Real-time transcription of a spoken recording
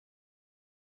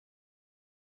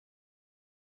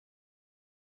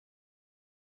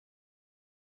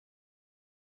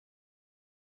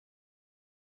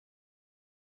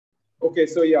Okay,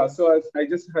 so yeah, so I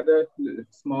just had a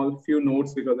small few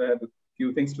notes because I had a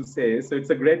few things to say. So it's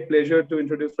a great pleasure to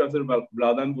introduce Professor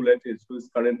Vladan Vuletic, who is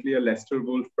currently a Lester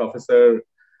Wolf Professor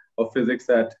of Physics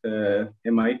at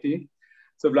MIT.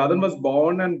 So Vladan was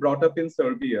born and brought up in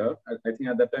Serbia. I think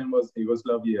at that time was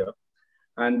Yugoslavia,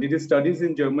 and did his studies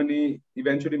in Germany,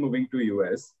 eventually moving to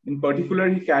US. In particular,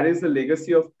 he carries the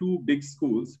legacy of two big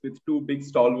schools with two big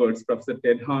stalwarts, Professor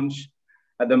Ted Hunch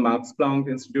at the Max Planck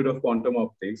Institute of Quantum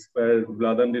Optics, where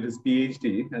Vladan did his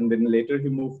PhD, and then later he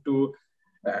moved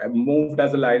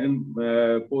as a Leiden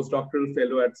postdoctoral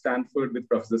fellow at Stanford with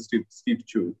Professor Steve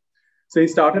Chu. So he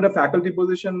started a faculty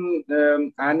position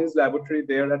and his laboratory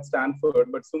there at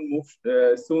Stanford, but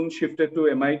soon shifted to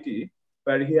MIT,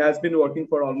 where he has been working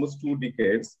for almost 2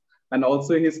 decades. And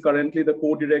also he's currently the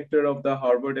co-director of the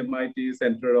Harvard MIT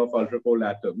Center of Ultracold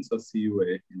Atoms, or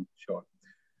CUA in short.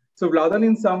 So Vladan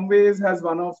in some ways has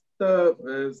one of the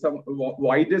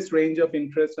widest range of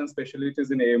interests and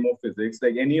specialties in AMO physics.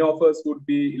 Like any of us would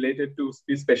be elated to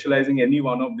be specializing any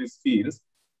one of these fields.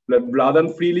 But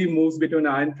Vladan freely moves between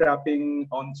ion trapping,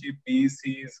 on-chip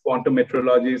PECs, quantum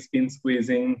metrology, spin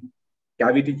squeezing,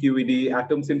 cavity QED,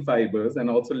 atoms in fibers,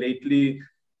 and also lately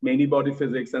many body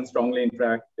physics and strong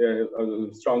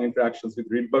interactions with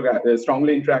Rydberg,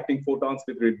 strongly interacting photons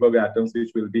with Rydberg atoms,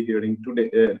 which we'll be hearing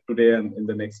today and in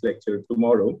the next lecture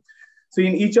tomorrow. So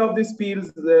in each of these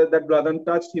fields that Vladan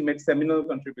touched, he made seminal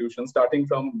contributions, starting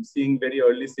from seeing very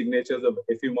early signatures of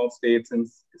Efimov states in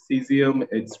cesium.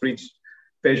 It's reached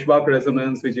Feshbach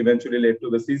resonance, which eventually led to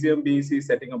the cesium BEC,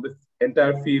 setting up the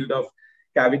entire field of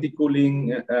cavity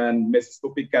cooling and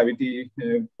mesoscopic cavity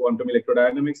quantum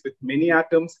electrodynamics with many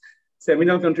atoms,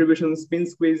 seminal contributions, spin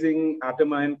squeezing,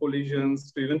 atom-ion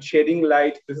collisions, to even shedding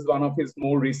light. This is one of his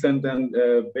more recent and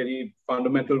very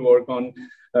fundamental work on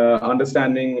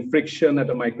understanding friction at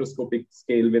a microscopic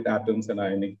scale with atoms and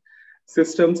ionic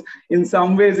systems. In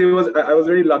some ways, I was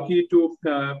very lucky to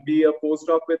be a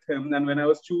postdoc with him. And when I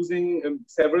was choosing,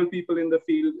 several people in the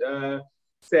field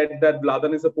said that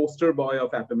Vladan is a poster boy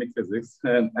of atomic physics.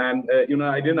 I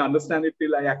didn't understand it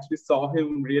till I actually saw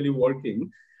him really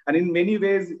working. And in many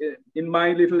ways, in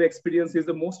my little experience, he's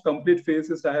the most complete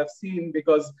physicist I have seen,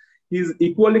 because he's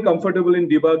equally comfortable in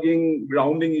debugging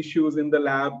grounding issues in the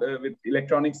lab with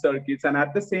electronic circuits, and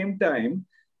at the same time,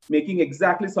 making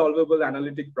exactly solvable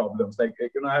analytic problems. Like,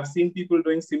 I've seen people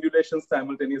doing simulations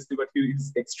simultaneously, but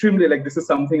he's extremely, this is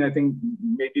something I think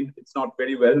maybe it's not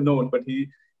very well known, but he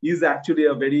is actually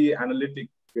a very analytic,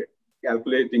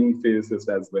 calculating physicist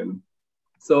as well.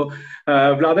 So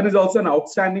Vladan is also an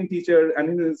outstanding teacher, and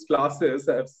in his classes,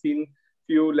 I've seen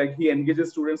few, he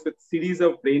engages students with series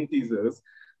of brain teasers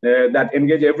that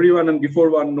engage everyone, and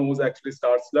before one knows, actually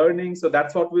starts learning. So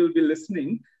that's what we'll be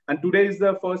listening. And today is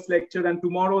the first lecture, and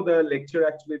tomorrow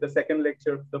the second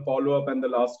lecture, the follow-up and the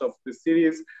last of this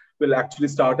series will actually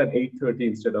start at 8:30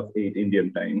 instead of 8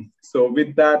 Indian time. So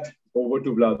with that, over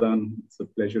to Vladan. It's a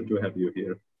pleasure to have you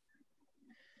here.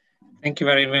 Thank you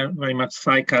very, very much,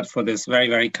 Saikat, for this very,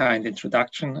 very kind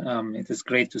introduction. It is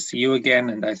great to see you again,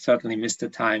 and I certainly miss the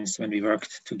times when we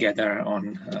worked together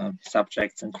on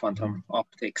subjects in quantum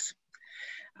optics.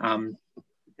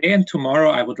 Today and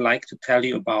tomorrow, I would like to tell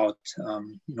you about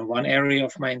one area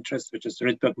of my interest, which is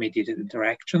Rydberg mediated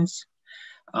interactions.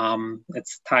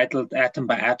 It's titled Atom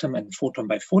by Atom and Photon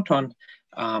by Photon.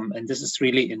 And this is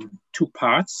really in 2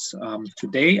 parts.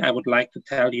 Today, I would like to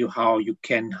tell you how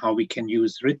we can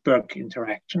use Rydberg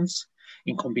interactions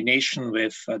in combination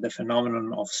with the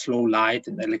phenomenon of slow light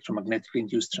and electromagnetically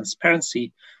induced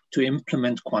transparency to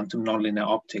implement quantum nonlinear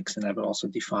optics. And I will also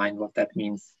define what that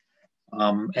means.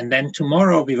 And then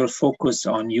tomorrow we will focus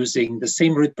on using the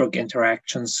same Rydberg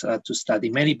interactions to study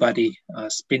many-body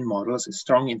spin models,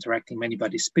 strong interacting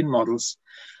many-body spin models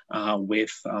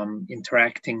with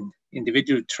interacting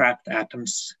individual trapped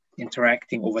atoms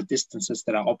interacting over distances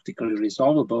that are optically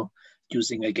resolvable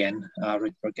using, again,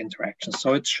 Rydberg interactions.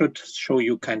 So it should show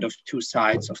you kind of 2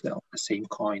 sides of the same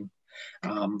coin,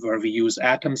 where we use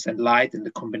atoms and light and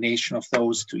the combination of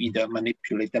those to either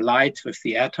manipulate the light with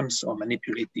the atoms or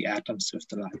manipulate the atoms with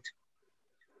the light.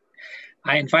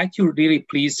 I invite you really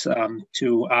please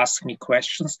to ask me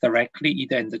questions directly,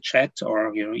 either in the chat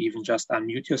or even just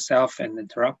unmute yourself and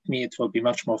interrupt me. It will be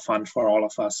much more fun for all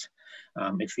of us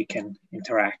if we can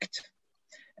interact.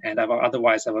 And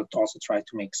otherwise, I will also try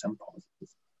to make some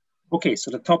pauses. Okay, so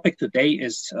the topic today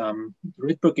is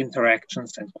Rydberg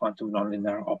interactions and quantum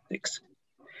nonlinear optics.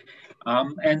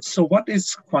 And so what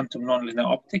is quantum nonlinear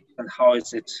optics and how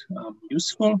is it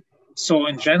useful? So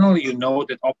in general, you know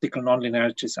that optical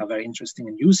nonlinearities are very interesting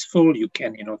and useful. You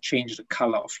can, change the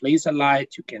color of laser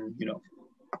light. You can,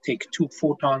 take two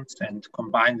photons and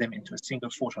combine them into a single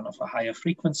photon of a higher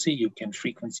frequency. You can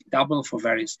frequency double for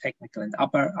various technical and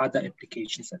other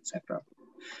applications, etc.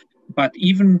 But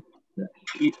even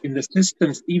in the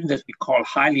systems, even that we call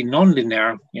highly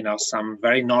nonlinear, some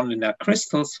very nonlinear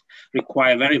crystals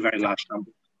require very, very large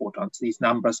numbers of photons. These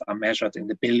numbers are measured in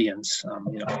the billions,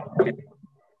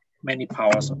 many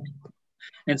powers of.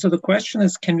 And so the question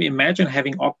is, can we imagine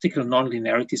having optical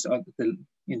nonlinearities at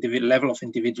the level of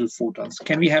individual photons?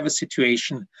 Can we have a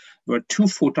situation where two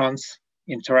photons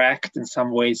interact in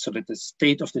some way so that the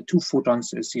state of the two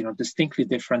photons is distinctly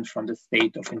different from the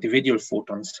state of individual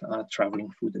photons traveling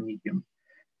through the medium?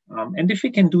 And if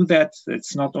we can do that,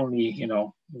 it's not only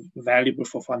valuable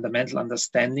for fundamental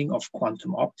understanding of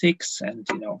quantum optics and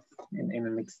in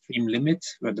an extreme limit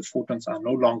where the photons are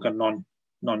no longer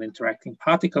non-interacting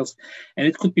particles, and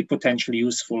it could be potentially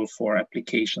useful for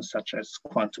applications such as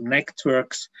quantum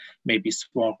networks, maybe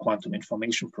small quantum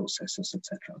information processors,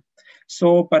 etc.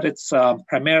 So, but it's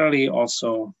primarily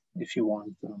also, if you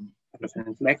want, kind of an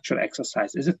intellectual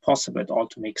exercise. Is it possible at all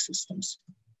to make systems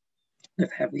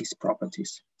that have these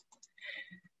properties?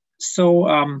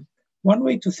 So one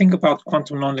way to think about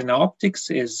quantum nonlinear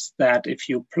optics is that if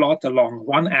you plot along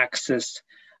one axis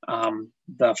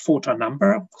the photon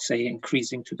number, say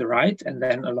increasing to the right, and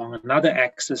then along another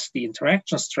axis the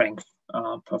interaction strength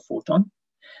per photon,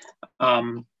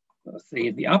 say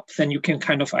in the up, then you can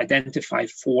kind of identify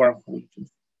four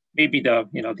regions. Maybe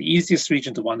the easiest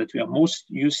region, the one that we are most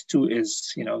used to,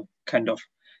 is kind of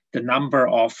the number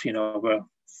of where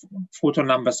photon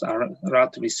numbers are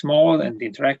relatively small and the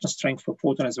interaction strength per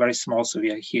photon is very small. So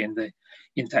we are here in the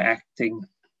interacting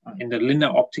in the linear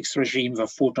optics regime where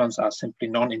photons are simply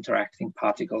non-interacting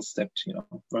particles that,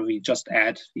 where we just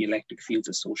add the electric fields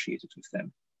associated with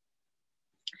them.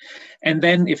 And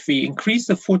then if we increase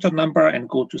the photon number and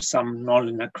go to some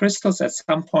nonlinear crystals, at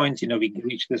some point, we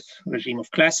reach this regime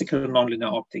of classical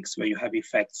nonlinear optics where you have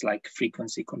effects like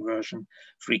frequency conversion,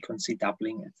 frequency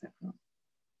doubling, etc.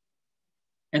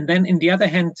 And then, in the other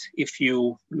hand, if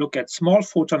you look at small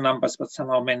photon numbers, but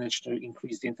somehow manage to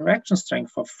increase the interaction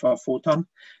strength of a photon,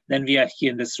 then we are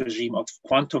here in this regime of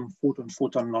quantum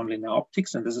photon-photon nonlinear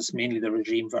optics. And this is mainly the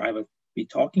regime where I will be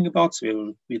talking about. So we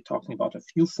will be talking about a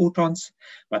few photons,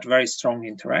 but very strongly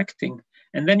interacting.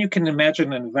 And then you can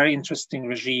imagine a very interesting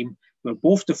regime where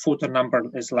both the photon number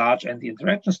is large and the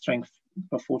interaction strength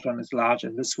per photon is large.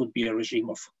 And this would be a regime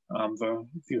of where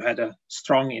if you had a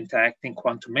strong interacting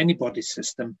quantum many-body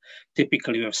system,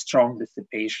 typically you have strong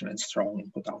dissipation and strong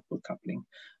input-output coupling.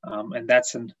 And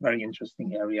that's a very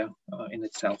interesting area in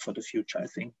itself for the future, I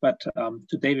think. But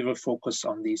today we will focus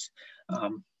on these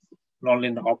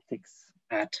nonlinear optics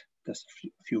at this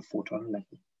few photon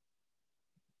level.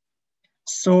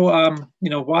 So,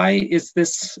 why is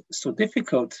this so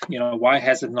difficult? Why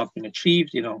has it not been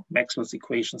achieved? Maxwell's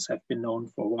equations have been known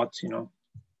for what,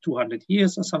 200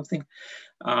 years or something,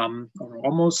 or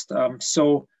almost.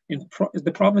 So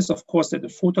the problem is, of course, that the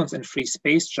photons in free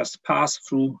space just pass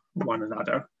through one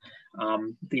another.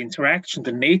 The interaction,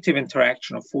 the native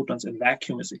interaction of photons in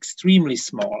vacuum is extremely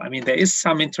small. I mean, there is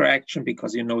some interaction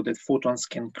because that photons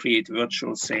can create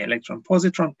virtual, say,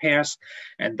 electron-positron pairs,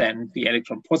 and then the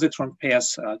electron-positron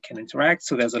pairs can interact.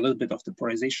 So there's a little bit of the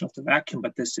polarization of the vacuum,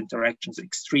 but this interaction is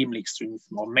extremely, extremely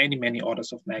small, many, many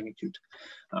orders of magnitude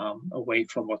away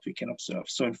from what we can observe.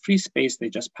 So in free space, they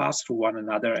just pass through one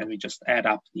another, and we just add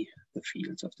up the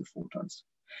fields of the photons.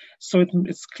 So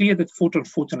it's clear that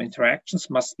photon-photon interactions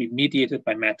must be mediated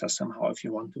by matter somehow if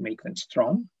you want to make them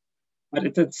strong. But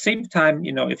at the same time,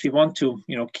 if you want to,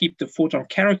 keep the photon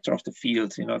character of the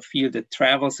field, a field that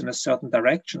travels in a certain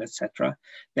direction, etc.,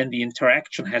 then the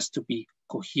interaction has to be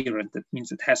coherent. That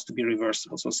means it has to be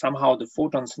reversible. So somehow the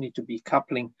photons need to be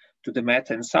coupling to the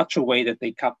matter in such a way that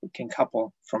they can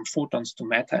couple from photons to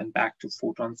matter and back to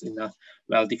photons in a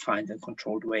well-defined and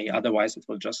controlled way. Otherwise, it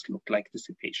will just look like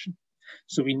dissipation.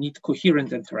 So we need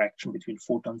coherent interaction between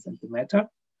photons and the matter.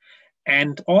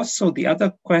 And also the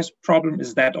other problem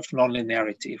is that of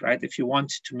nonlinearity, right? If you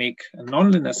want to make a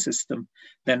nonlinear system,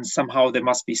 then somehow there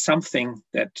must be something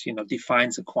that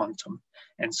defines a quantum.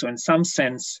 And so in some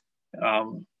sense,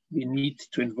 we need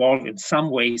to involve in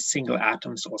some way single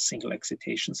atoms or single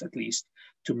excitations at least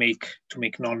to make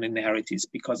nonlinearities,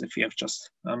 because if you have just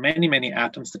many, many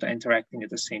atoms that are interacting at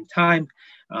the same time,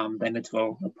 then it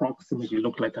will approximately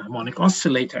look like a harmonic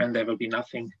oscillator, and there will be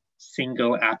nothing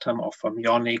single atom or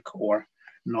fermionic or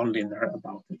nonlinear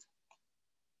about it.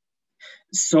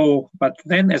 So, but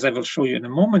then, as I will show you in a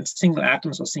moment, single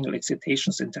atoms or single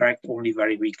excitations interact only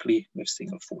very weakly with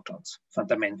single photons,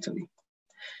 fundamentally.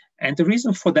 And the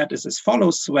reason for that is as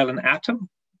follows. Well, an atom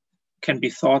can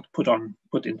be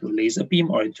put into a laser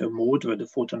beam or into a mode where the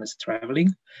photon is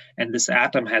traveling, and this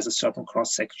atom has a certain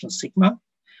cross-section sigma.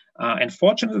 And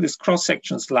fortunately, this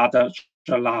cross-section is large.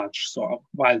 So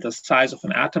while the size of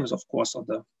an atom is, of course, on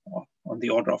the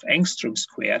order of angstrom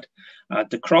squared,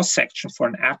 the cross-section for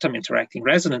an atom interacting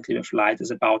resonantly with light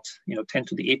is about 10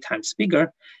 to the 8 times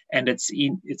bigger, and it's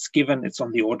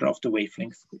on the order of the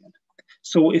wavelength squared.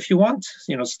 So if you want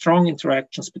strong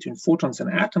interactions between photons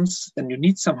and atoms, then you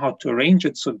need somehow to arrange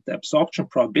it so that the absorption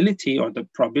probability, or the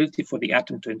probability for the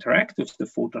atom to interact with the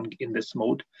photon in this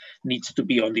mode, needs to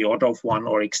be on the order of 1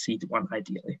 or exceed 1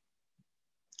 ideally.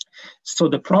 So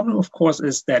the problem, of course,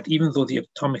 is that even though the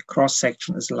atomic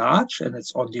cross-section is large and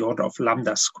it's on the order of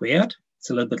lambda squared,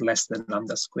 it's a little bit less than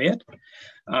lambda squared,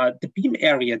 the beam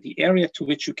area, the area to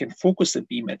which you can focus a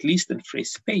beam, at least in free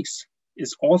space,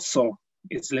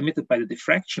 is limited by the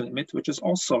diffraction limit, which is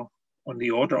also on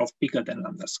the order of bigger than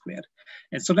lambda squared.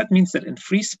 And so that means that in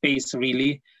free space,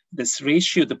 really, this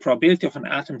ratio, the probability of an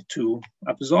atom to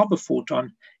absorb a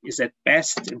photon, is at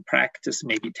best in practice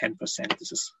maybe 10%.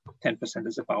 10%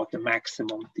 is about the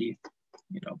maximum, the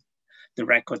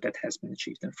record that has been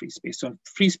achieved in free space. So in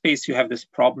free space, you have this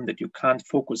problem that you can't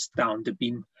focus down the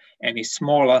beam any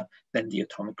smaller than the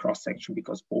atomic cross-section,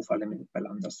 because both are limited by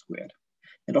lambda squared.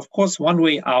 And of course, one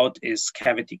way out is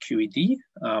cavity QED.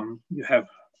 You have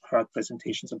heard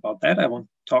presentations about that. I won't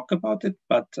talk about it,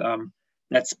 but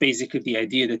that's basically the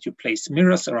idea that you place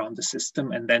mirrors around the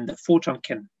system, and then the photon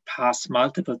can pass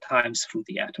multiple times through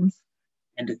the atoms.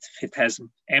 And if it has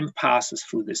m passes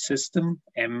through the system,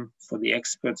 m for the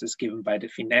experts is given by the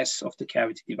finesse of the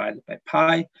cavity divided by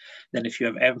pi. Then if you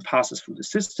have m passes through the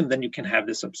system, then you can have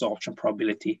this absorption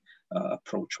probability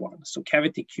approach 1. So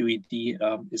cavity QED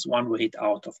is one way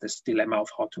out of this dilemma of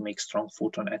how to make strong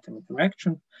photon-atom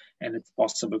interaction. And it's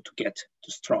possible to get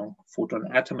to strong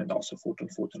photon-atom and also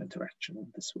photon-photon interaction in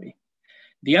this way.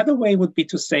 The other way would be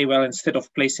to say, well, instead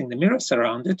of placing the mirrors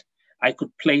around it, I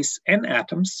could place n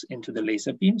atoms into the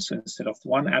laser beam. So instead of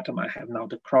 1 atom, I have now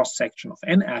the cross-section of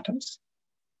n atoms.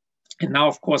 And now,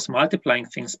 of course, multiplying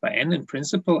things by n, in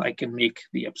principle, I can make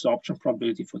the absorption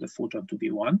probability for the photon to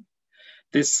be 1.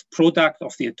 This product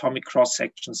of the atomic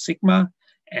cross-section sigma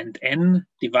and n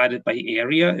divided by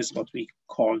area is what we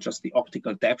call just the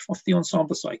optical depth of the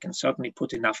ensemble. So I can certainly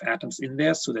put enough atoms in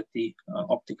there so that the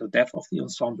optical depth of the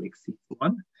ensemble exceeds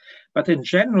 1. But in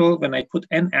general, when I put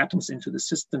n atoms into the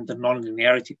system, the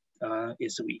nonlinearity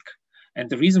is weak. And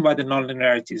the reason why the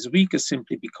nonlinearity is weak is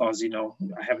simply because,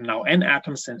 I have now n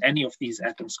atoms, and any of these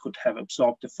atoms could have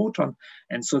absorbed a photon.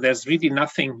 And so there's really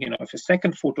nothing, if a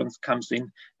second photon comes in,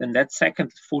 then that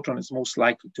second photon is most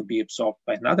likely to be absorbed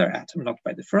by another atom, not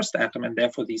by the first atom, and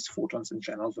therefore these photons in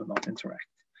general will not interact.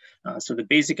 So the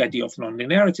basic idea of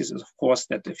nonlinearities is, of course,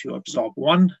 that if you absorb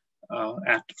one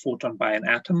photon by an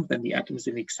atom, then the atom is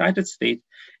in the excited state.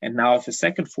 And now if a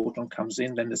second photon comes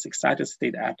in, then this excited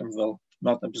state atom will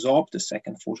not absorb the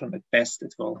second photon. At best,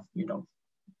 it will, do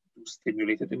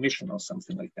stimulated emission or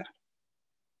something like that.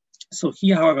 So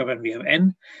here, however, when we have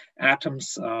n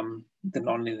atoms, the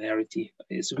nonlinearity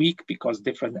is weak because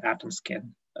different atoms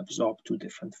can absorb 2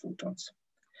 different photons.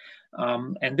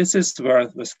 And this is where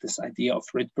this idea of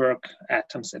Rydberg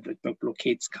atoms and Rydberg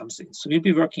blockades comes in. So we'll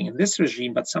be working in this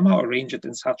regime, but somehow arrange it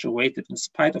in such a way that in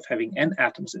spite of having n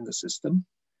atoms in the system,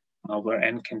 where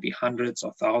n can be hundreds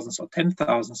or thousands or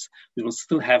 10,000s, we will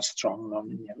still have strong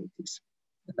nonlinearities.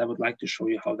 And I would like to show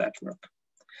you how that works.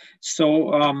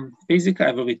 So basically,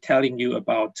 I will be telling you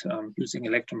about using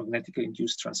electromagnetically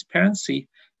induced transparency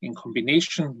in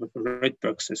combination with a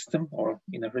Rydberg system or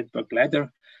in a Rydberg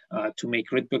ladder to make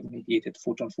Rydberg-mediated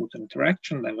photon-photon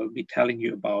interaction. I will be telling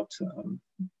you about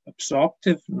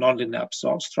absorptive, nonlinear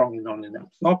strongly nonlinear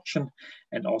absorption,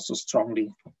 and also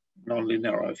strongly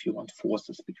nonlinear, or if you want,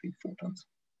 forces between photons.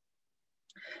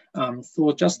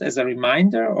 So just as a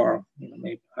reminder, or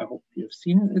maybe I hope you've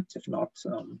seen it, if not,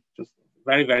 just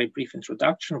very, very brief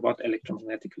introduction what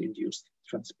electromagnetically induced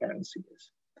transparency is.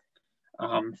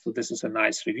 So this is a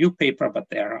nice review paper, but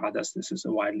there are others. This is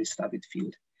a widely studied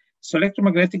field. So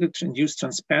electromagnetically induced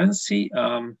transparency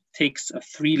takes a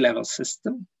 3-level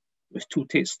system with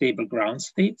 2 stable ground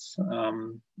states.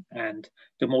 And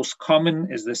the most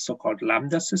common is this so-called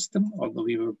lambda system, although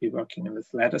we will be working in this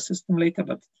ladder system later,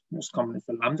 but most common is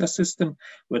the lambda system,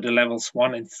 where the levels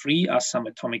 1 and 3 are some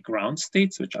atomic ground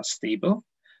states, which are stable.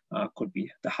 Could be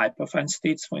the hyperfine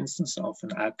states, for instance, of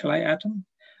an alkali atom.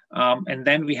 And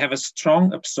then we have a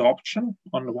strong absorption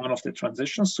on one of the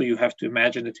transitions. So you have to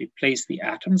imagine that we place the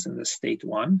atoms in the state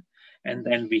 1, and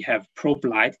then we have probe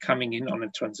light coming in on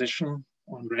a transition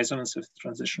on resonance with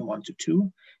transition 1 to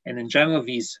 2. And in general,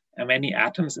 these many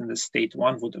atoms in the state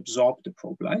 1 would absorb the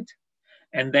probe light.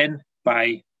 And then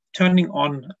by turning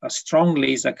on a strong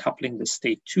laser coupling the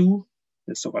state 2,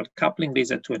 the so-called coupling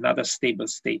laser, to another stable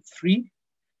state 3,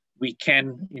 we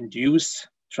can induce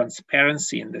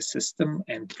transparency in the system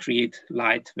and create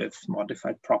light with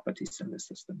modified properties in the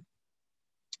system.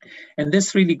 And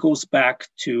this really goes back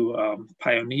to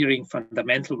pioneering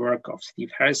fundamental work of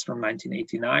Steve Harris from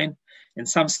 1989. In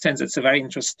some sense, it's a very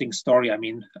interesting story. I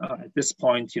mean, at this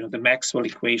point, the Maxwell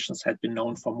equations had been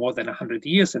known for more than 100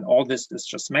 years, and all this is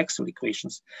just Maxwell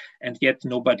equations. And yet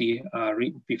nobody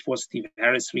before Steve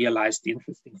Harris realized the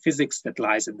interesting physics that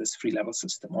lies in this free-level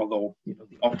system, although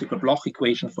the optical Bloch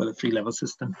equation for the free-level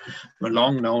system were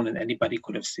long known and anybody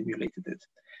could have simulated it.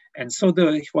 And so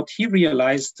what he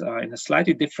realized in a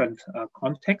slightly different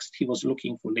context, he was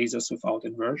looking for lasers without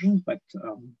inversion, but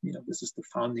this is the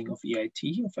founding of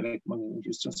EIT, of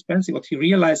electromagnetic-induced transparency. What he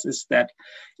realized is that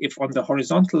if on the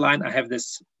horizontal line I have the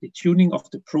tuning of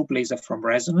the probe laser from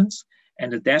resonance,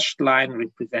 and the dashed line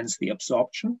represents the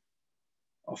absorption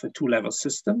of a two-level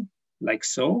system, like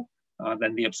so,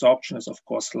 then the absorption is of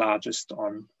course largest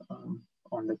on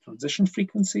the transition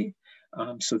frequency.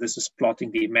 So this is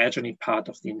plotting the imaginary part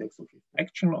of the index of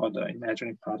refraction or the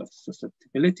imaginary part of the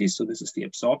susceptibility. So this is the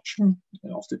absorption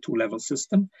of the two-level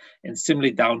system. And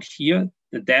similarly down here,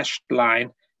 the dashed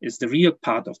line is the real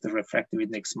part of the refractive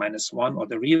index -1 or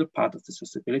the real part of the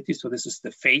susceptibility. So this is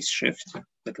the phase shift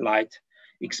that light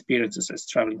experiences as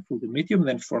traveling through the medium.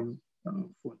 Then for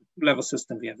the two-level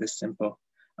system, we have this simple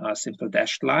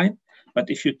dashed line. But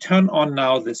if you turn on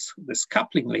now this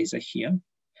coupling laser here,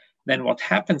 then what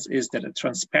happens is that a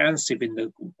transparency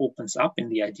window opens up. In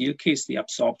the ideal case, the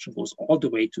absorption goes all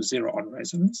the way to 0 on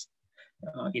resonance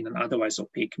in an otherwise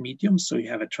opaque medium. So you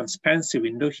have a transparency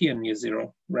window here near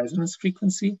 0 resonance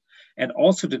frequency. And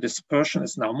also the dispersion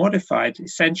is now modified.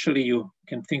 Essentially, you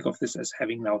can think of this as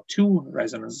having now 2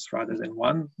 resonances rather than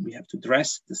 1. We have to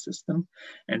dress the system.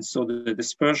 And so the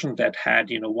dispersion that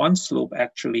had 1 slope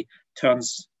actually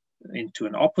turns into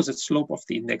an opposite slope of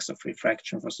the index of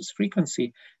refraction versus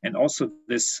frequency. And also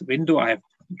this window, I have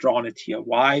drawn it here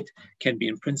wide, can be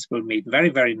in principle made very,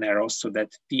 very narrow so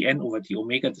that dn over d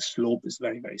omega, the slope is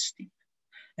very, very steep.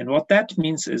 And what that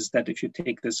means is that if you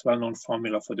take this well-known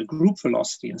formula for the group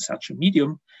velocity in such a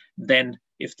medium, then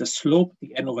if the slope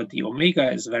dn over d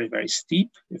omega is very, very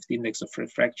steep, if the index of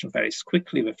refraction varies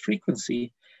quickly with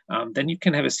frequency, then you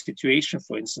can have a situation,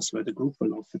 for instance, where the group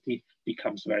velocity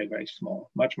becomes very, very small,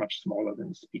 much, much smaller than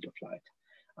the speed of light.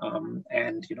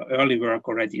 And early work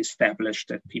already established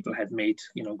that people had made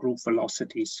group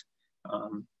velocities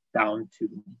down to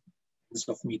tens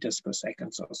of meters per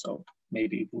second or so,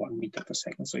 maybe 1 meter per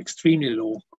second, so extremely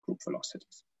low group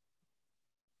velocities.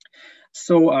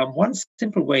 So one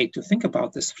simple way to think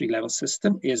about this free-level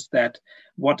system is that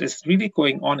what is really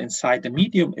going on inside the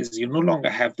medium is you no longer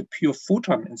have the pure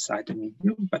photon inside the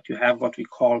medium, but you have what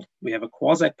we have a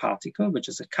quasi-particle, which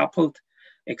is a coupled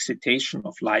excitation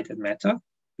of light and matter.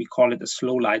 We call it a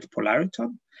slow light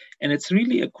polariton. And it's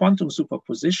really a quantum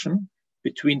superposition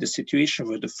between the situation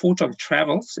where the photon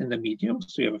travels in the medium.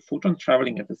 So you have a photon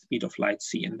traveling at the speed of light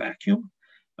c in vacuum.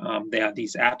 There are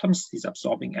these atoms, these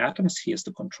absorbing atoms. Here's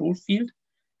the control field.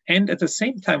 And at the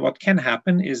same time, what can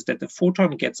happen is that the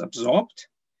photon gets absorbed.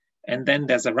 And then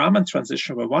there's a Raman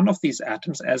transition where one of these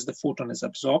atoms, as the photon is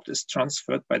absorbed, is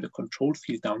transferred by the control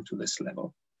field down to this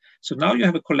level. So now you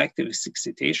have a collective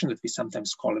excitation that we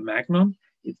sometimes call a magnon.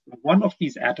 One of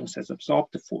these atoms has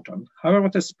absorbed the photon. However,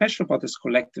 what is special about this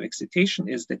collective excitation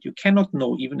is that you cannot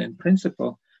know, even in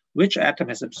principle, which atom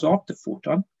has absorbed the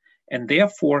photon. And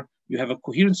therefore, you have a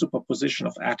coherent superposition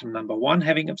of atom number 1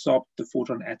 having absorbed the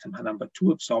photon, atom number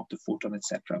 2 absorbed the photon,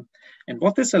 etc. And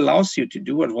what this allows you to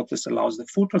do, and what this allows the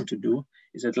photon to do,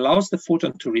 is it allows the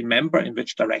photon to remember in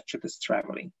which direction it is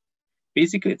traveling.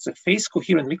 Basically, it's a phase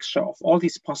coherent mixture of all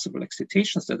these possible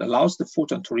excitations that allows the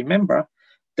photon to remember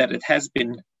that it's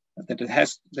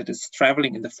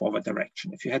traveling in the forward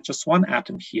direction. If you had just one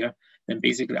atom here, then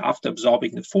basically after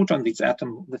absorbing the photon, this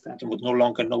atom would no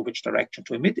longer know which direction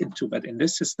to emit into. But in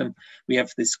this system, we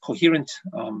have this coherent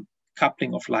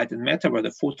coupling of light and matter where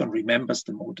the photon remembers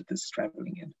the mode it is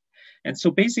traveling in. And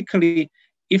so basically,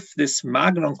 if this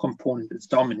magnon component is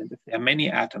dominant, if there are many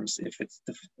atoms, if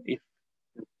the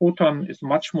photon is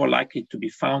much more likely to be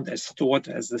found as stored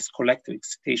as this collective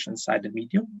excitation inside the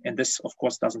medium. And this, of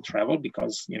course, doesn't travel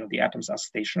because the atoms are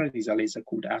stationary. These are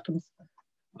laser-cooled atoms.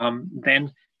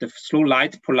 Then the slow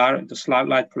light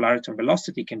polariton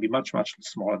velocity can be much, much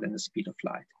smaller than the speed of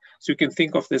light. So you can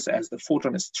think of this as the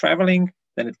photon is traveling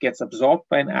then it gets absorbed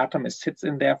by an atom, it sits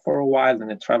in there for a while,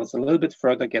 then it travels a little bit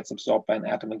further, gets absorbed by an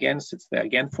atom again, sits there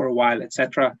again for a while,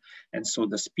 etc. And so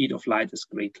the speed of light is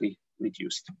greatly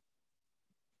reduced.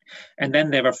 And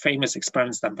then there were famous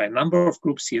experiments done by a number of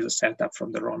groups. Here's a setup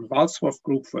from the Ron Walsworth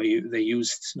group where they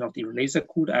used not even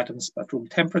laser-cooled atoms, but room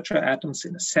temperature atoms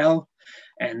in a cell.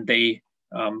 And they,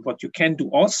 what you can do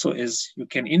also is you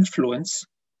can influence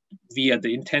via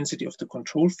the intensity of the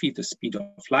control field, the speed of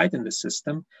light in the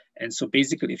system. And so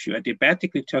basically, if you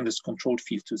adiabatically turn this control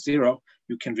field to 0,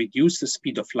 you can reduce the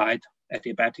speed of light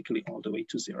adiabatically all the way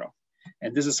to 0.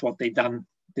 And this is what they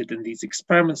did in these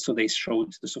experiments. So they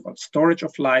showed the so-called storage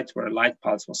of light, where a light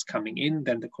pulse was coming in,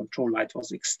 then the control light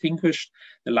was extinguished.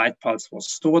 The light pulse was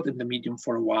stored in the medium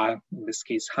for a while, in this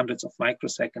case, hundreds of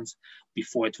microseconds,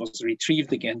 before it was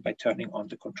retrieved again by turning on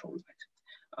the control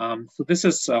light. So this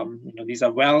is, these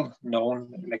are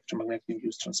well-known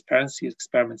electromagnetic-induced transparency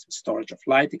experiments and storage of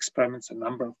light experiments. A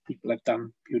number of people have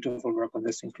done beautiful work on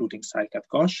this, including Saikat,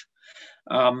 Ghosh.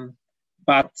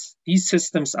 But these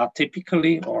systems are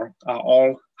typically, or are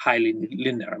all highly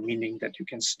linear, meaning that you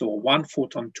can store 1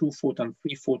 photon, 2 photons,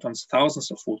 3 photons, thousands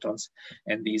of photons,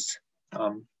 and these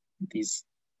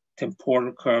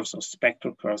temporal curves or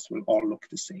spectral curves will all look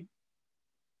the same.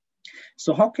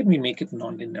 So how can we make it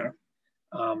nonlinear?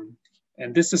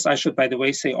 And this is, I should, by the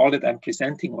way, say all that I'm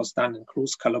presenting was done in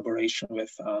close collaboration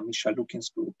with Misha Lukin's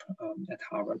group at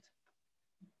Harvard.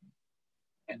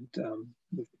 And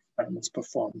with experiments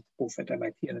performed both at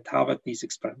MIT and at Harvard, these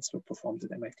experiments were performed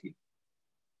at MIT.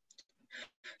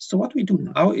 So what we do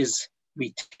now is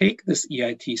we take this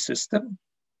EIT system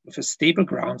with a stable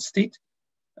ground state,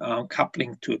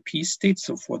 coupling to a P state.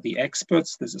 So for the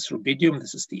experts, this is rubidium,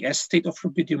 this is the S state of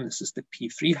rubidium, this is the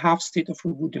P3 half state of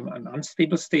rubidium, an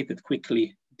unstable state that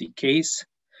quickly decays.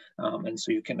 And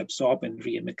so you can absorb and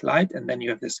re-emit light. And then you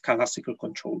have this classical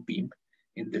control beam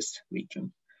in this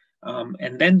region.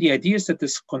 And then the idea is that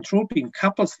this control beam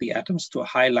couples the atoms to a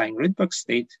high-lying Rydberg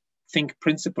state. Think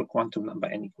principal quantum number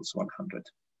n equals 100.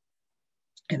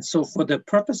 And so for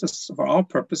our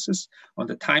purposes, on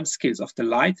the time scales of the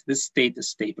light, this state is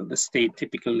stable. The state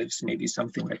typically lives maybe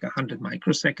something like 100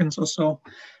 microseconds or so.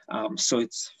 So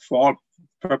it's, for all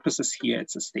purposes here,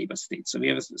 it's a stable state. So we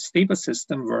have a stable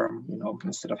system where,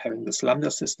 instead of having this lambda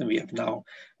system, we have now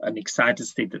an excited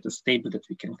state that is stable that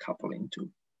we can couple into.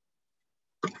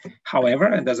 However,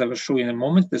 and as I will show you in a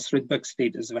moment, this Rydberg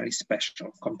state is very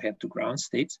special compared to ground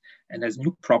states and has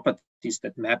new properties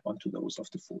that map onto those of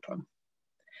the photon.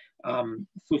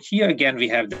 So here again, we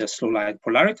have the slow light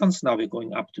polaritons. Now we're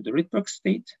going up to the Rydberg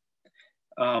state.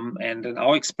 And in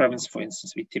our experiments, for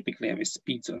instance, we typically have a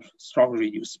speeds of strongly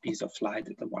reduced speeds of light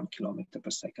at the 1 kilometer per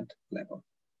second level.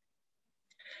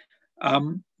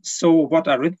 So what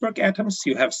are Rydberg atoms?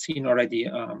 You have seen already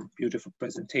beautiful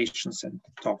presentations and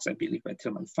talks, I believe, by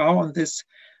Tilman Pfau on this.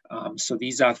 So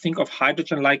these are, think of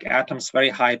hydrogen-like atoms, very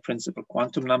high principal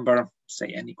quantum number, say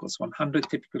n equals 100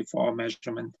 typically for our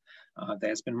measurement.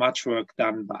 There's been much work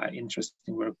done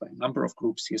interesting work by a number of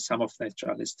groups here, some of which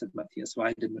are listed, Matthias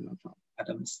Weidenmüller,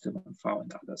 Adams, Tilman Pfau,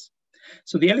 and others.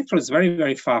 So the electron is very,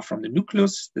 very far from the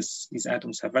nucleus. These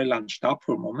atoms have very large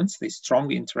dipole moments. They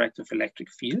strongly interact with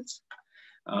electric fields.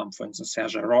 For instance,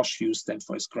 Serge Roche used them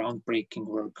for his groundbreaking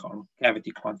work on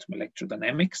cavity quantum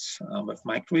electrodynamics with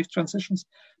microwave transitions.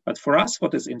 But for us,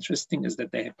 what is interesting is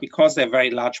that because they have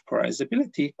very large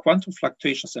polarizability, quantum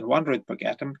fluctuations in one Rydberg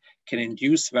atom can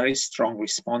induce very strong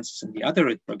responses in the other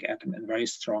Rydberg atom and very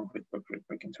strong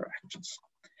Rydberg-Rydberg interactions.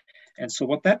 And so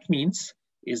what that means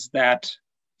is that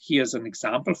here's an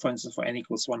example, for instance, for n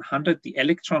equals 100, the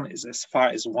electron is as far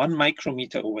as 1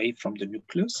 micrometer away from the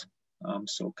nucleus.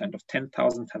 So kind of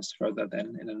 10,000 times further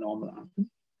than in a normal atom.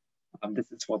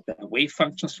 This is what the wave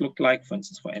functions look like. For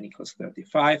instance, for n equals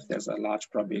 35, there's a large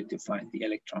probability to find the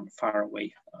electron far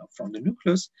away from the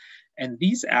nucleus. And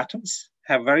these atoms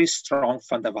have very strong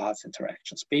van der Waals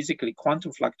interactions. Basically,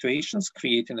 quantum fluctuations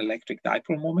create an electric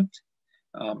dipole moment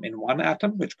in one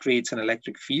atom, which creates an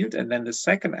electric field. And then the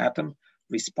second atom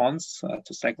responds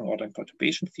to second order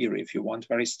perturbation theory, if you want,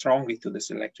 very strongly to this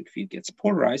electric field, gets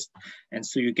polarized. And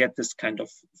so you get this kind of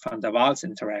van der Waals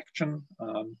interaction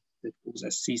that goes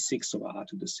as C6 over R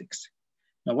to the 6.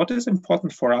 Now, what is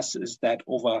important for us is that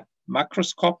over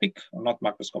macroscopic, or not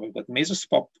macroscopic, but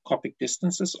mesoscopic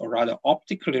distances, or rather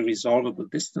optically resolvable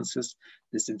distances,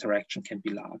 this interaction can be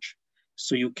large.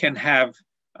 So you can have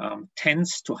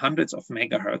tens to hundreds of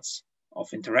megahertz of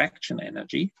interaction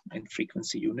energy in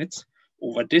frequency units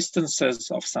over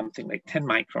distances of something like 10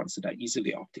 microns that are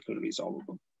easily optically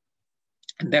resolvable.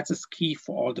 And that is key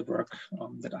for all the work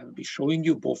that I will be showing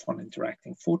you, both on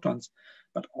interacting photons,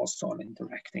 but also on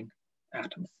interacting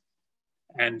atoms.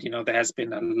 And there has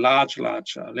been a large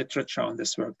literature on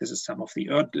this work. This is some of the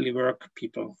early work.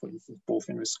 People, for instance, both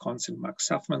in Wisconsin, Mark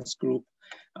Suffman's group,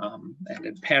 and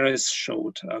in Paris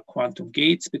showed quantum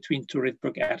gates between two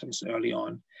Rydberg atoms early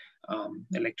on.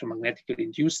 Electromagnetically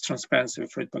induced transparency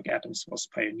of Rydberg atoms was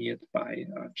pioneered by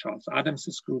Charles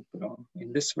Adams's group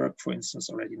in this work, for instance,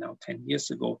 already now 10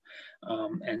 years ago.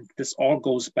 And this all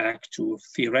goes back to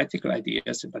theoretical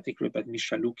ideas, in particular by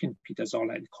Misha Lukin, Peter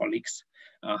Zoller, and colleagues,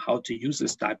 how to use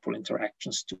these dipole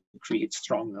interactions to create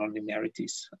strong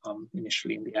nonlinearities,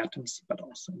 initially in the atoms, but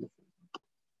also in the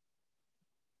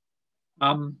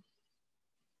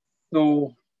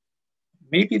so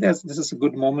maybe this is a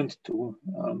good moment to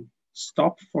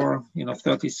stop for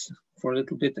for a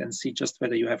little bit and see just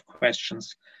whether you have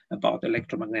questions about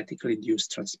electromagnetically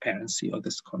induced transparency or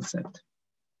this concept.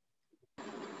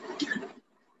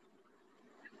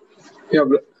 Yeah,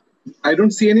 I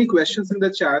don't see any questions in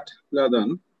the chat,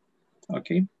 Vladan.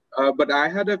 Okay. But I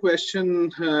had a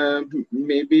question,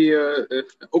 maybe,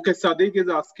 okay, Sadiq is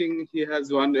asking, he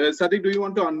has one. Sadiq, do you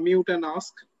want to unmute and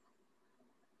ask?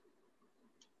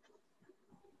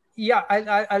 Yeah,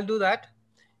 I'll do that.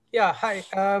 Yeah, hi.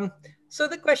 So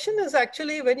the question is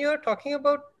actually, when you're talking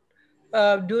about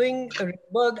doing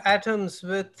Rydberg atoms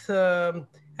with,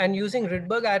 and using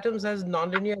Rydberg atoms as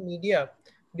nonlinear media,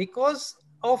 because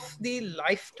of the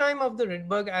lifetime of the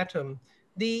Rydberg atom,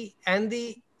 and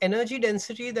the energy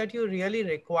density that you really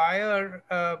require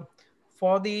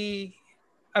for the,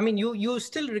 I mean, you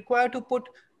still require to put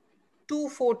 2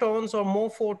 photons or more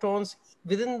photons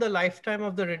within the lifetime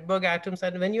of the Rydberg atoms.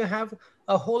 And when you have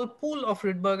a whole pool of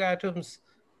Rydberg atoms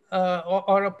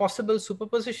or a possible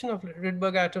superposition of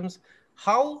Rydberg atoms,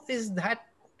 how is that,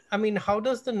 I mean, how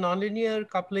does the nonlinear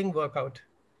coupling work out?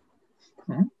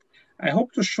 Mm-hmm. I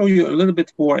hope to show you a little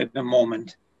bit more in a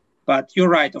moment, but you're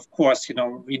right, of course,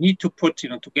 we need to put,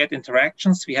 to get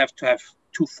interactions, we have to have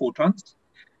 2 photons.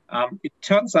 It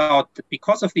turns out that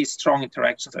because of these strong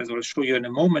interactions, as I will show you in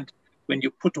a moment, when you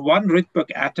put one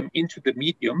Rydberg atom into the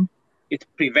medium, it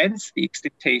prevents the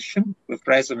excitation with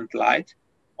resonant light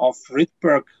of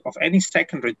any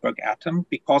second Rydberg atom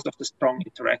because of the strong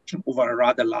interaction over a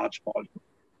rather large volume.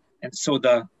 And so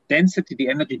the density, the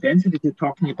energy density you're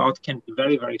talking about can be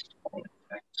very, very small.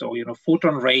 So,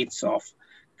 photon rates of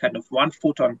kind of 1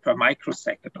 photon per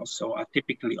microsecond or so are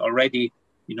typically already,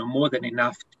 more than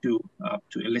enough to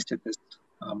elicit this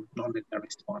nonlinear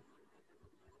response.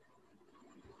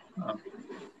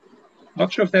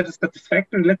 Not sure if that is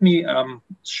satisfactory. Let me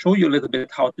show you a little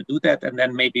bit how to do that, and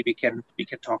then maybe we can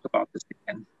talk about this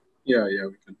again. Yeah,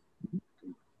 we can.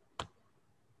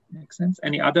 Makes sense.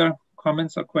 Any other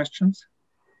comments or questions?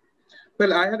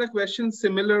 Well, I had a question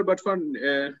similar, but for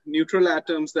neutral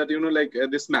atoms that, like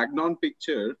this Magnon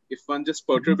picture, if one just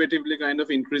perturbatively kind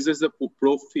of increases the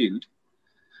probe field,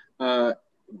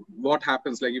 what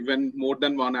happens like when more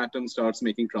than one atom starts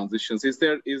making transitions? Is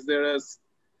there a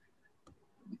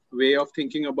way of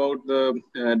thinking about the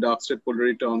dark state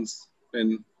polaritons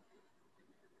when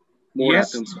more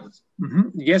atoms?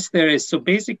 Yes, there is. So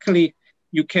basically,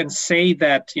 you can say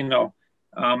that,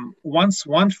 once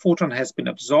one photon has been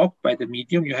absorbed by the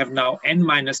medium, you have now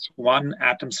n-1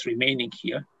 atoms remaining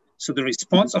here. So the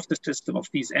response of the system of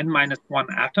these n-1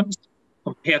 atoms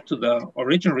compared to the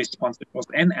original response, which was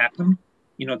n atom,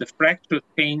 the fractal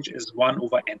change is 1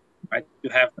 over n, right? You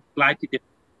have a slightly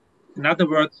different. In other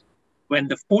words, when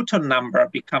the photon number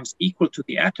becomes equal to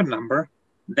the atom number,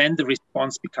 then the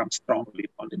response becomes strongly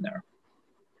nonlinear.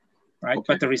 Right? Okay.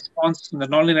 But the response, the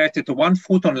nonlinearity at the 1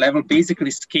 photon level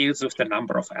basically scales with the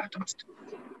number of atoms.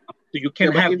 So you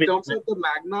can have. In terms of the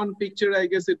Magnon picture, I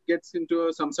guess it gets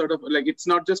into some sort of like, it's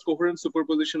not just coherent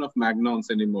superposition of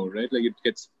Magnons anymore, right? Like it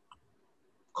gets.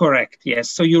 Correct,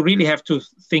 yes. So you really have to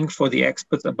think for the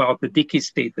experts about the decay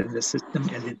state in the system,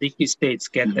 and the decay states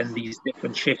get then these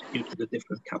different shifts due to the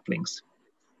different couplings.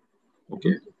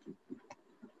 Okay.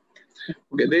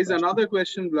 Okay, there's another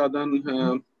question,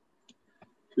 Vladan.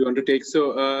 If you want to take.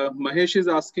 So Mahesh is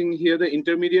asking here, the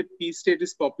intermediate P state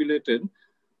is populated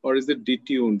or is it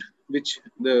detuned?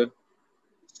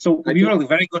 So we will, a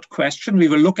very good question. We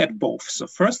will look at both. So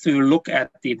first we will look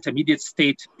at the intermediate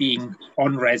state being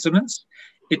on resonance.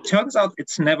 It turns out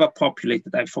it's never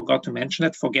populated. I forgot to mention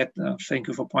that. Thank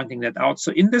you for pointing that out.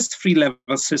 So in this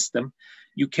free-level system,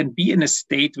 you can be in a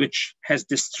state which has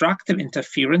destructive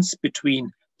interference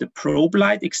between the probe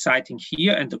light exciting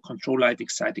here and the control light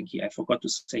exciting here. I forgot to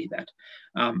say that.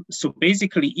 So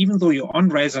basically, even though you're on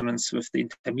resonance with the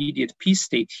intermediate P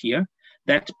state here,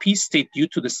 that P state due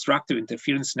to destructive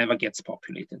interference never gets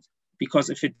populated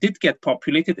because if it did get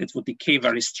populated, it would decay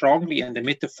very strongly and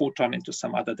emit the photon into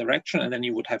some other direction, and then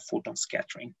you would have photon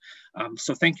scattering.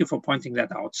 So thank you for pointing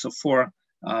that out. So for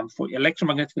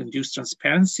electromagnetic induced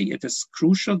transparency, it is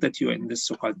crucial that you are in this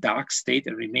so-called dark state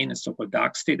and remain in so-called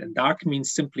dark state. And dark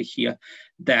means simply here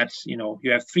that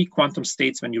you have 3 quantum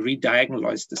states. When you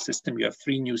rediagonalize the system, you have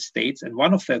 3 new states, and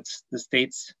one of the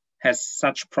states has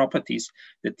such properties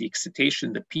that the excitation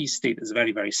in the P state is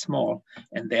very, very small,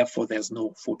 and therefore there's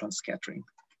no photon scattering.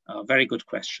 Very good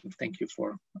question. Thank you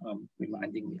for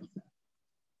reminding me of that.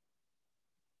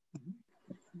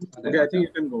 Okay, I think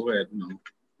you can go ahead now.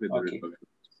 Okay.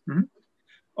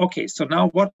 Okay, so now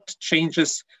what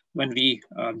changes when we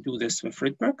do this with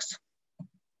Rydbergs?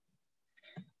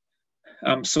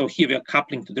 So here we are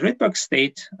coupling to the Rydberg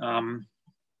state.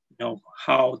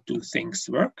 How do things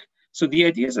work? So the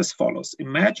idea is as follows.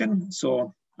 Imagine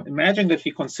that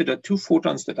we consider 2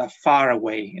 photons that are far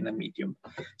away in a medium.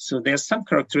 So there's some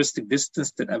characteristic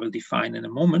distance that I will define in a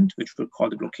moment, which we'll call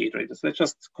the blockade radius. Let's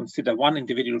just consider 1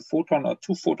 individual photon or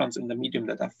 2 photons in the medium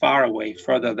that are far away,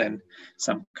 further than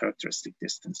some characteristic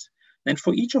distance. Then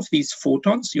for each of these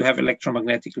photons, you have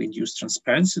electromagnetically induced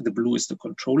transparency. The blue is the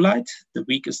control light. The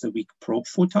weak is the weak probe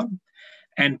photon.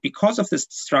 And because of this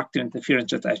destructive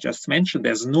interference that I just mentioned,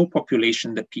 there's no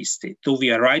population in the P state, though we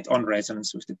are right on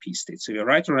resonance with the P state. So we are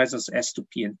right on resonance S to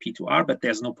P and P to R, but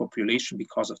there's no population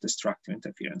because of destructive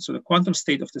interference. So the quantum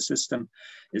state of the system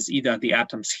is either the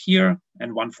atoms here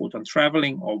and 1 photon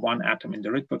traveling, or 1 atom in the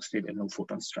Rydberg state and no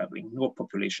photons traveling, no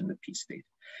population in the P state.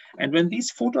 And when these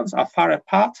photons are far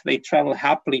apart, they travel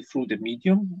happily through the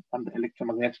medium under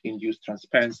electromagnetically induced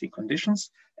transparency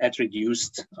conditions at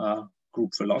reduced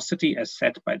group velocity as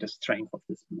set by the strength of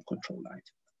this blue control light.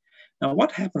 Now,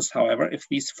 what happens, however, if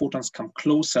these photons come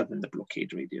closer than the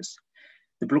blockade radius?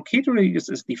 The blockade radius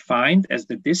is defined as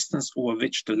the distance over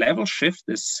which the level shift,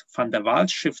 this van der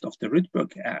Waals shift of the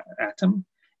Rydberg atom,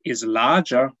 is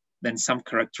larger than some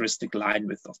characteristic line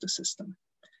width of the system.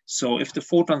 So if the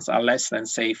photons are less than,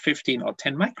 say, 15 or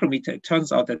 10 micrometer, it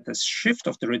turns out that the shift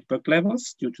of the Rydberg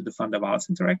levels due to the van der Waals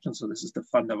interaction, so this is the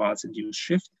van der Waals induced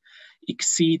shift,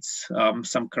 exceeds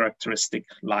some characteristic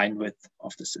line width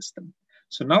of the system.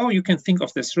 So now you can think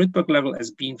of this Rydberg level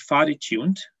as being far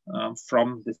detuned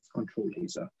from this control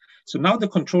laser. So now the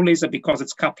control laser, because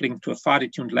it's coupling to a far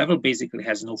detuned level, basically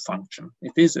has no function.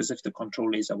 It is as if the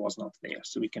control laser was not there.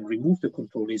 So we can remove the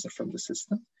control laser from the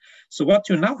system. So what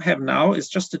you now have is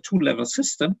just a 2-level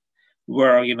system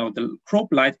where the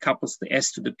probe light couples the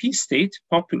S to the P state,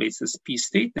 populates this P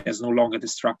state. There's no longer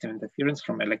destructive interference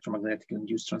from electromagnetically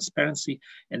induced transparency,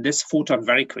 and this photon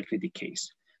very quickly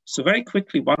decays. So very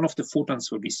quickly, one of the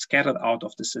photons will be scattered out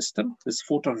of the system. This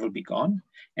photon will be gone.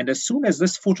 And as soon as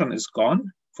this photon is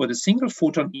gone, for the single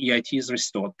photon, EIT is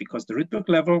restored because the Rydberg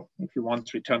level, if you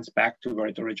want, returns back to where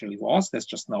it originally was. There's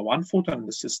just now 1 photon in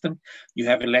the system. You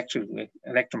have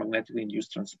electromagnetically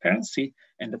induced transparency,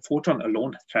 and the photon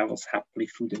alone travels happily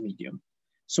through the medium.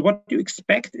 So what you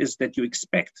expect is that you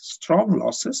expect strong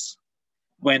losses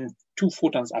when 2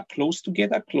 photons are close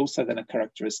together, closer than a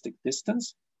characteristic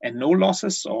distance, and no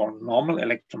losses or normal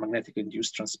electromagnetic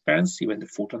induced transparency when the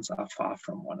photons are far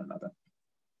from one another.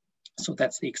 So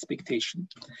that's the expectation.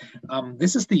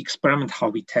 This is the experiment how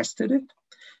we tested it.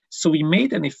 So we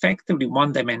made an effectively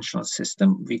 1-dimensional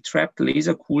system. We trapped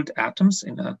laser-cooled atoms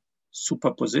in a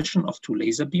superposition of 2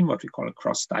 laser beams, what we call a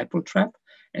cross-dipole trap.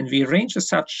 And we arranged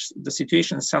the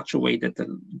situation in such a way that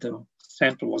the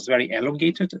sample was very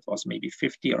elongated. It was maybe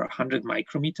 50 or 100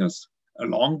 micrometers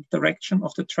along the direction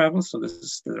of the travel. So this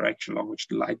is the direction along which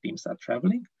the light beams are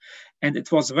traveling. And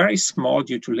it was very small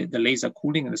due to the laser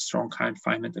cooling and the strong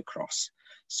confinement across.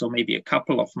 So maybe a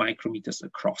couple of micrometers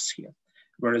across here.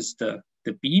 Whereas the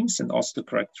beams and also the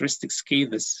characteristic scale,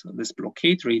 this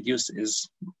blockade radius is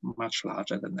much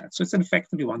larger than that. So it's an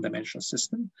effectively 1-dimensional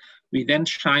system. We then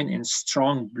shine in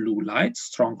strong blue light,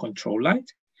 strong control light,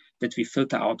 that we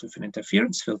filter out with an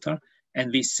interference filter, and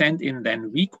we send in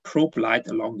then weak probe light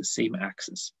along the same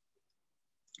axis.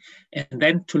 And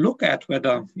then to look at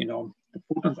whether the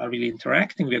photons are really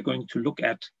interacting, we are going to look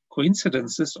at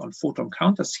coincidences on photon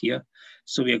counters here.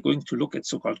 So we are going to look at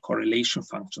so-called correlation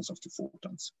functions of the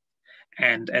photons.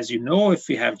 And as you know, if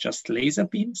we have just laser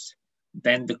beams,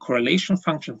 then the correlation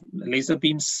function, laser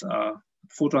beams,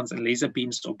 photons and laser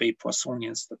beams obey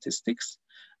Poissonian statistics.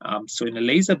 So in a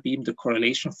laser beam, the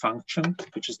correlation function,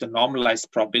 which is the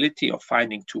normalized probability of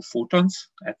finding 2 photons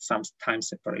at some time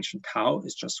separation tau,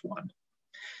 is just 1.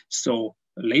 So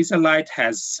laser light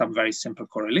has some very simple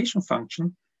correlation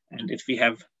function. And if we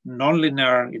have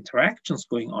nonlinear interactions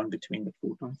going on between the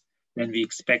photons, then we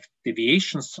expect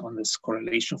deviations on this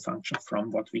correlation function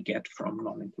from what we get from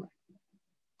non-interaction.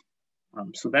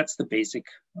 So that's the basic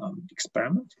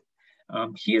experiment.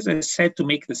 Here, as I said, to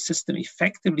make the system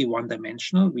effectively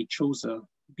one-dimensional, we chose a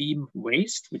beam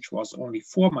waist, which was only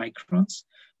 4 microns,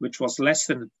 which was less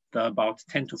than the about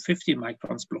 10 to 15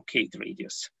 microns blockade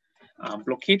radius.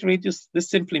 Blockade radius, this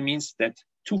simply means that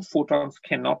 2 photons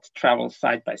cannot travel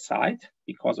side by side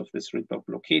because of this Rydberg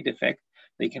blockade effect.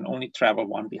 They can only travel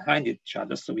one behind each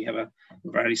other. So we have a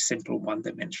very simple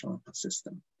one-dimensional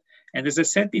system. And as I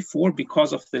said before,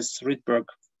 because of this Rydberg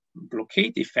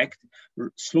blockade effect,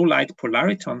 slow light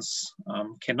polaritons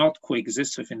cannot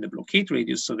coexist within the blockade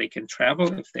radius, so they can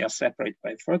travel if they are separated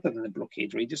by further than the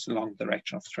blockade radius along the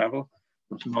direction of travel,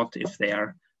 but not if they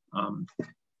are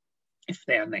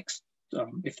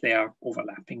if they are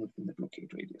overlapping within the blockade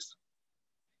radius.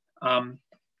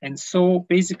 And so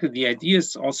basically the idea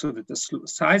is also that the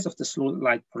size of the slow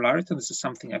light polariton, this is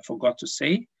something I forgot to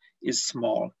say, is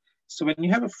small. So when you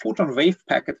have a photon wave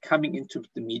packet coming into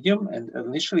the medium, and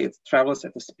initially it travels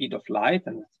at the speed of light,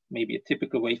 and maybe a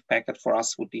typical wave packet for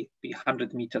us would be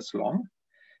 100 meters long.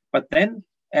 But then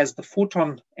as the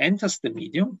photon enters the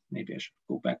medium, maybe I should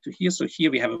go back to here. So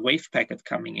here we have a wave packet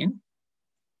coming in.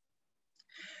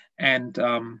 And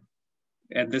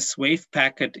this wave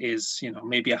packet is,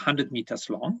 maybe 100 meters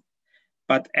long.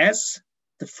 But as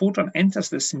the photon enters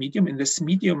this medium, in this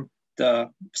medium,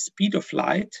 the speed of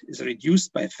light is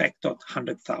reduced by a factor of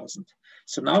 100,000.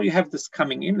 So now you have this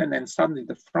coming in, and then suddenly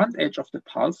the front edge of the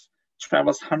pulse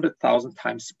travels 100,000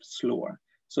 times slower.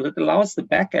 So that allows the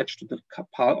back edge of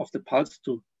the pulse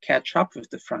to catch up with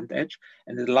the front edge,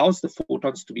 and it allows the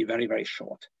photons to be very, very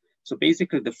short. So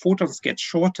basically the photons get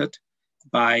shorted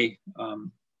by,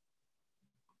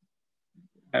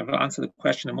 I will answer the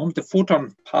question in a moment. The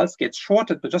photon pulse gets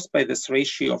shorted, but just by this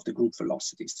ratio of the group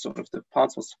velocities. So if the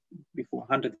pulse was before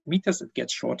 100 meters, it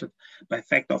gets shorted by a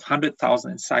factor of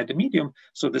 100,000 inside the medium.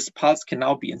 So this pulse can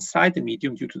now be inside the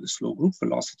medium due to the slow group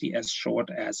velocity as short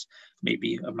as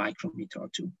maybe a micrometer or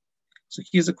 2. So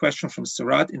here's a question from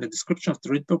Sourav. In the description of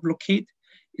the Rydberg blockade,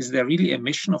 is there really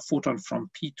emission of photon from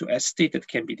P to S state that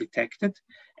can be detected?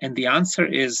 And the answer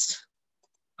is,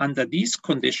 under these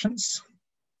conditions,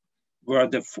 where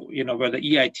the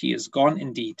EIT is gone,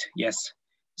 indeed, yes.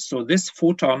 So this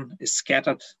photon is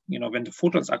scattered, when the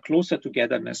photons are closer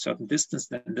together in a certain distance,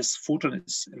 then this photon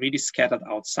is really scattered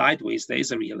out sideways. There is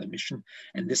a real emission,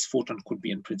 and this photon could be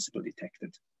in principle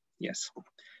detected, yes.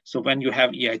 So when you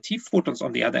have EIT photons,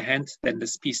 on the other hand, then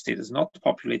this P state is not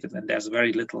populated and there's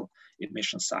very little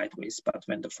emission sideways. But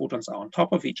when the photons are on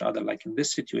top of each other, like in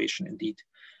this situation, indeed,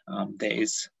 there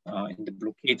is, in the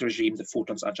blockade regime, the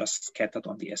photons are just scattered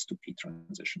on the S to P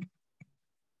transition.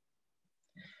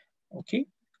 Okay,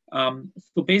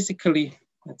 so basically,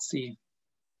 let's see.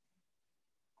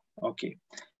 Okay,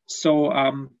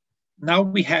 so now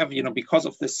we have, because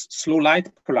of this slow light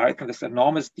polarity, this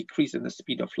enormous decrease in the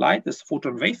speed of light, this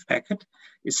photon wave packet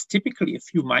is typically a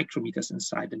few micrometers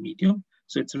inside the medium.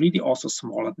 So it's really also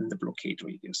smaller than the blockade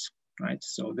radius, right?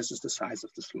 So this is the size of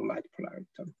the slow light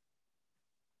polariton.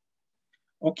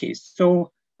 Okay,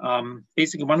 so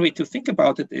basically one way to think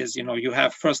about it is, you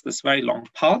have first this very long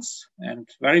pulse and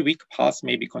very weak pulse,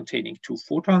 maybe containing 2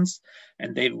 photons,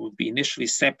 and they would be initially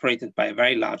separated by a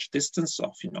very large distance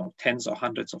of, tens or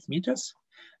hundreds of meters.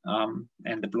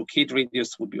 And the blockade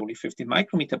radius would be only 50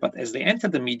 micrometer, but as they enter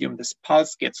the medium, this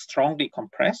pulse gets strongly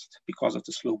compressed because of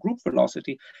the slow group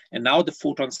velocity. And now the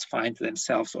photons find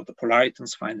themselves, or the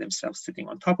polaritons find themselves sitting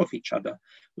on top of each other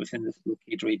within this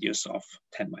blockade radius of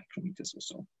 10 micrometers or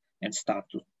so, and start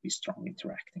to be strongly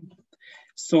interacting.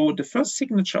 So the first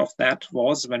signature of that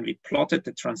was when we plotted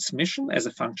the transmission as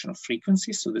a function of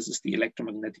frequency. So this is the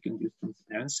electromagnetic induced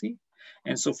transparency.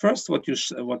 And so first what you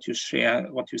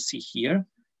see here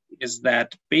is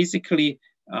that basically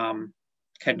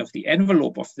kind of the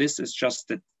envelope of this is just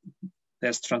that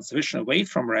there's transmission away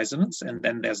from resonance, and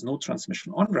then there's no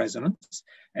transmission on resonance.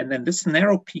 And then this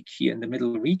narrow peak here in the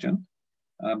middle region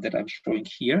that I'm showing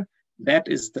here, that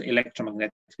is the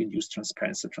electromagnetic induced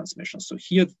transparency transmission. So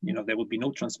here, there would be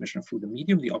no transmission through the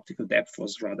medium. The optical depth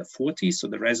was rather 40. So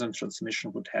the resonant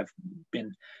transmission would have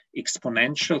been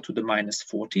exponential to the minus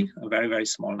 40, a very, very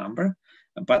small number.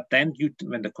 But then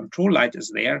when the control light is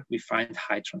there, we find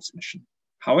high transmission.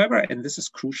 However, and this is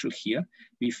crucial here,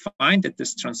 we find that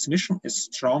this transmission is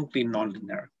strongly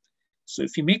nonlinear. So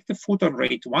if you make the photon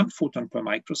rate 1 photon per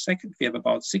microsecond, we have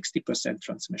about 60%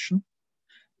 transmission.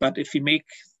 But if we make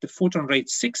the photon rate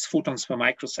 6 photons per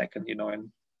microsecond,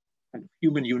 in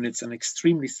human units, an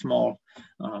extremely small,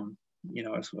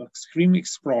 extremely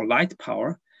small light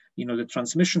power, the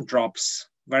transmission drops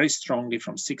very strongly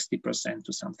from 60%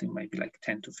 to something maybe like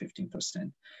 10 to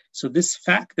 15%. So this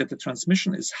fact that the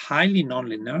transmission is highly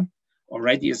nonlinear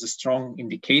already is a strong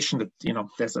indication that, you know,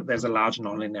 there's a large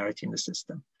nonlinearity in the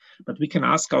system. But we can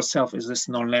ask ourselves, is this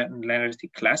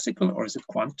nonlinearity classical or is it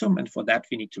quantum? And for that,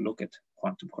 we need to look at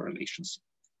quantum correlations.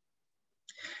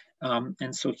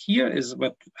 And so here is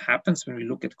what happens when we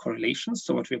look at correlations.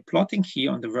 So what we're plotting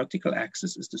here on the vertical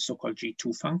axis is the so-called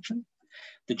G2 function.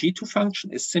 The G2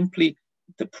 function is simply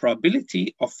the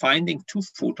probability of finding two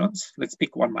photons. Let's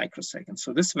pick 1 microsecond.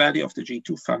 So this value of the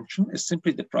G2 function is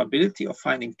simply the probability of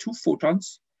finding two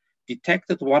photons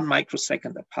detected 1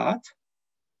 microsecond apart,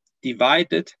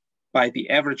 divided by the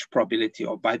average probability,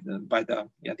 or by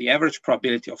the average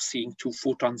probability of seeing two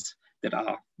photons that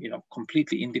are, you know,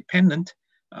 completely independent,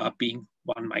 being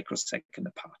 1 microsecond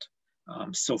apart.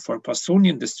 So for a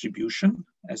Poissonian distribution,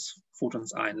 as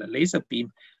photons are in a laser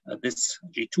beam, this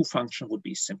G2 function would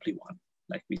be simply 1,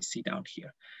 like we see down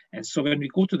here. And so when we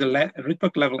go to the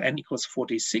Rydberg level n equals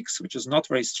 46, which is not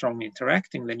very strongly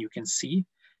interacting, then you can see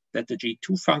that the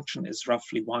G2 function is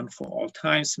roughly 1 for all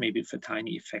times, maybe with a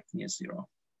tiny effect near 0.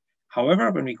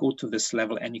 However, when we go to this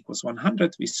level n equals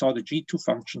 100, we saw the G2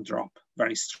 function drop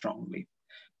very strongly,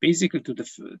 basically to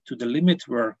the limit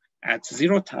where at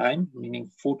 0 time, meaning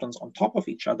photons on top of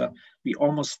each other, we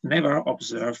almost never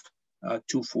observed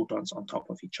two photons on top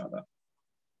of each other.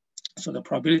 So the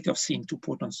probability of seeing two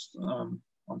photons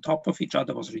on top of each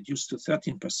other was reduced to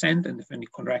 13%, and when you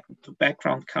correct it to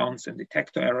background counts and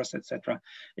detector errors, etc.,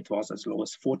 it was as low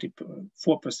as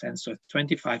 44%, so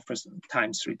 25%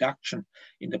 times reduction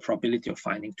in the probability of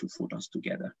finding two photons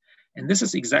together. And this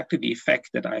is exactly the effect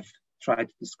that I've tried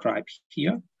to describe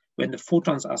here. When the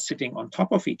photons are sitting on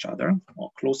top of each other,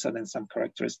 or closer than some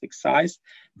characteristic size,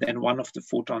 then one of the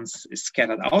photons is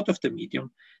scattered out of the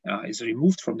medium, is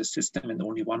removed from the system, and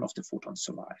only one of the photons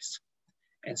survives.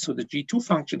 And so the G2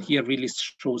 function here really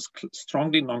shows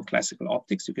strongly non-classical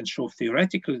optics. You can show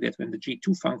theoretically that when the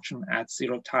G2 function at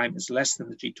 0 time is less than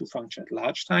the G2 function at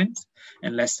large times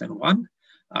and less than 1,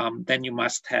 then you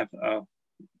must have a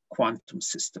quantum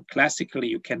system. Classically,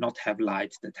 you cannot have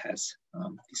light that has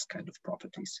these kind of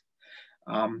properties.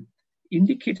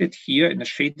 Indicated here in the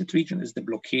shaded region is the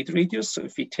blockade radius. So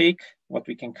if we take what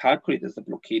we can calculate as the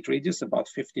blockade radius, about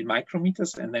 15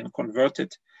 micrometers, and then convert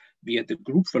it via the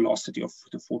group velocity of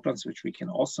the photons, which we can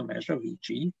also measure,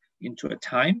 Vg, into a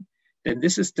time, then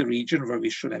this is the region where we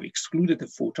should have excluded the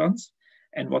photons.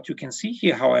 And what you can see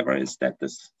here, however, is that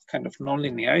this kind of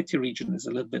nonlinearity region is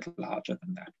a little bit larger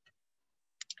than that.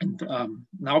 And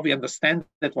now we understand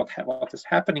that what is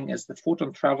happening as the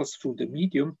photon travels through the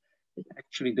medium,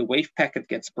 actually the wave packet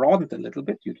gets broadened a little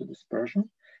bit due to dispersion.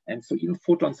 And so even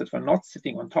photons that were not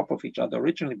sitting on top of each other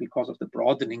originally, because of the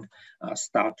broadening,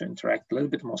 start to interact a little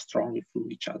bit more strongly through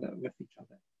each other, with each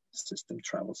other. The system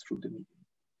travels through the medium.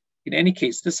 In any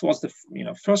case, this was the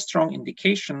first strong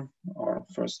indication, or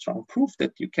first strong proof,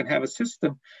 that you can have a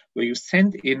system where you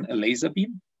send in a laser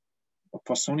beam, a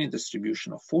Poissonian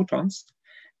distribution of photons,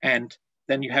 and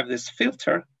then you have this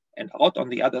filter, and out on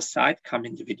the other side come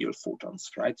individual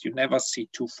photons, right? You never see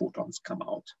two photons come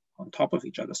out on top of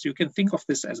each other. So you can think of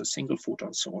this as a single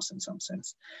photon source in some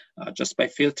sense. Just by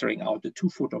filtering out the two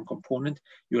photon component,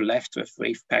 you're left with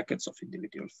wave packets of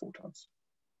individual photons.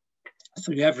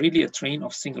 So you have really a train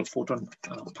of single photon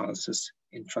pulses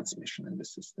in transmission in the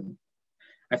system.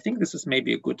 I think this is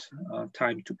maybe a good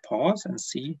time to pause and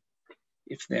see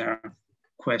if there are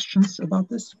questions about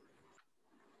this.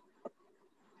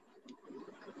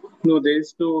 No, there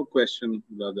is no question,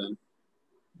 Vladan.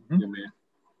 You may.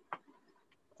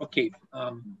 Okay,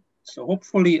 so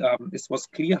hopefully this was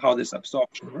clear how this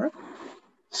absorption works.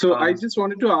 So I just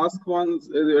wanted to ask one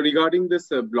regarding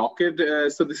this blockade.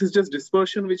 So this is just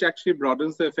dispersion, which actually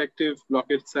broadens the effective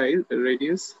blockade size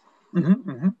radius.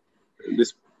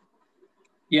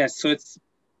 Yes, so it's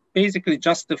basically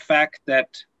just the fact that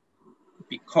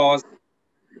because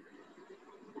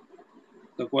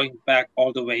they're going back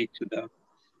all the way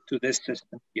to this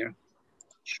system here.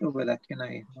 Sure, whether can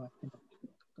I?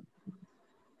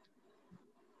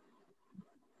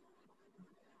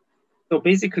 So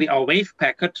basically, our wave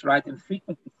packet, right, in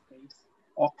frequency space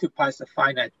occupies a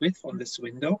finite width on this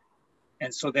window,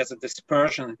 and so there's a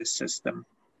dispersion in the system,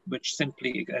 which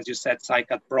simply, as you said,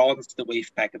 Saikat, broadens the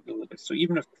wave packet a little bit. So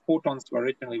even if the photons were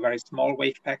originally very small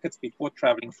wave packets before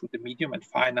traveling through the medium and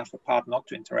far enough apart not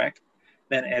to interact,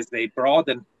 then as they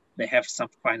broaden, they have some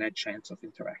finite chance of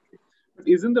interacting.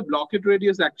 Isn't the blockade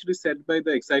radius actually set by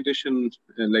the excitation,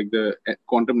 like the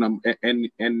quantum number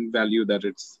n value that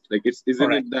it's like?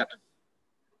 Isn't it that?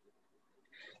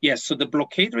 Yes. So the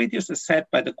blockade radius is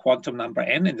set by the quantum number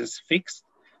n and is fixed,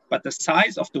 but the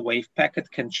size of the wave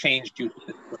packet can change due to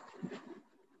the.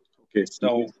 Okay.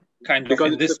 So kind of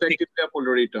because in this effectively a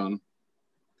polar return.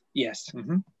 Yes.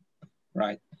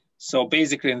 Right. So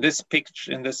basically, in this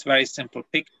picture, in this very simple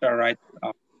picture, right,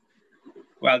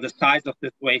 well, the size of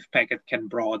this wave packet can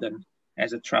broaden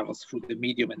as it travels through the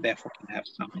medium, and therefore can have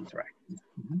some interaction.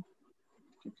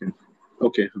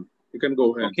 Okay, you can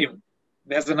go ahead. Okay,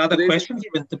 there's another question.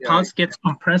 When the pulse gets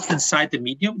compressed inside the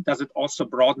medium, does it also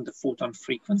broaden the photon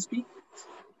frequency?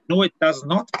 No, it does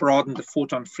not broaden the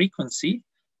photon frequency.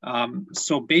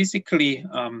 So basically,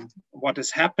 what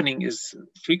is happening is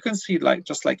frequency,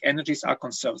 just like energies, are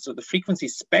conserved. So the frequency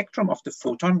spectrum of the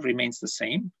photon remains the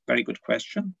same. Very good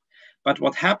question. But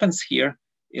what happens here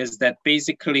is that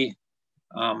basically,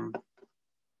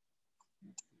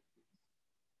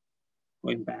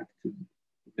 going back to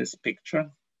this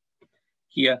picture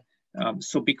here,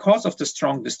 so because of the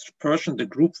strong dispersion, the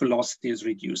group velocity is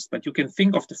reduced. But you can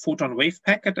think of the photon wave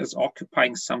packet as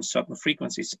occupying some certain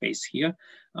frequency space here,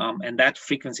 and that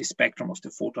frequency spectrum of the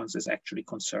photons is actually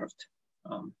conserved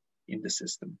in the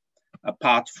system,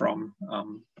 apart from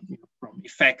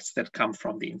effects that come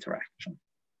from the interaction.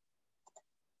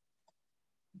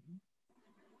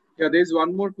 Yeah, there's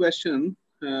one more question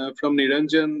from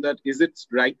Niranjan, that is it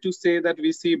right to say that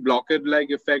we see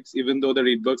blockade-like effects even though the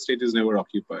Rydberg state is never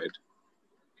occupied?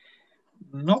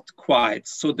 Not quite.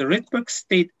 So the Rydberg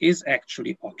state is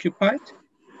actually occupied.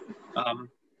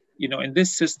 In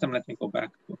this system, let me go back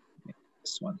to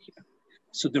this one here.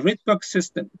 So the Rydberg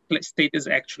state is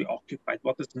actually occupied.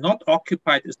 What is not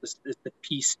occupied is the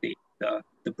P state,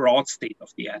 the broad state of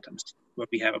the atoms, where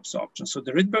we have absorption. So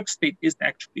the Rydberg state is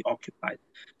actually occupied.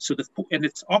 And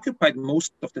it's occupied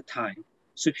most of the time.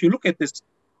 So if you look at this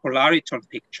polariton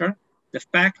picture, the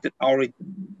fact that our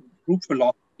group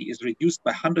velocity is reduced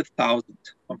by 100,000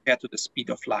 compared to the speed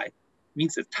of light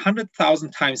means it's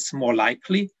 100,000 times more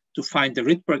likely to find the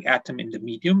Rydberg atom in the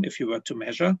medium, if you were to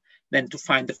measure, than to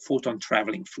find the photon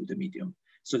traveling through the medium.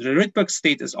 So the Rydberg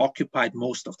state is occupied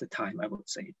most of the time, I would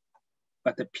say.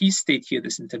 But the P state here,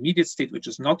 this intermediate state, which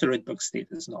is not the Rydberg state,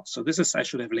 is not. So this is, I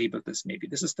should have labeled this maybe.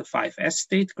 This is the 5s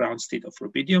state, ground state of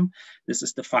rubidium. This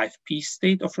is the 5p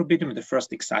state of rubidium, the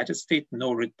first excited state,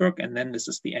 no Rydberg. And then this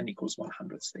is the n equals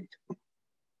 100 state.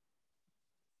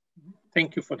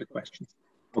 Thank you for the questions.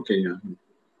 Okay, yeah.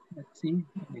 Let's see,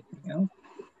 anything else?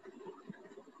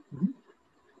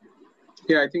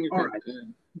 Yeah, I think you can. Right.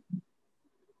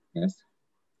 Yes.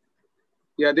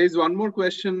 Yeah, there's one more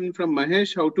question from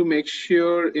Mahesh. How to make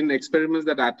sure in experiments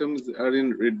that atoms are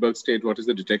in Rydberg state? What is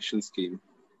the detection scheme?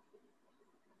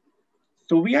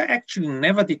 So we are actually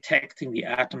never detecting the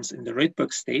atoms in the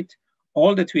Rydberg state.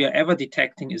 All that we are ever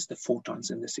detecting is the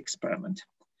photons in this experiment.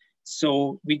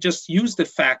 So we just use the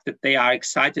fact that they are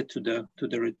excited to the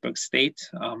Rydberg state.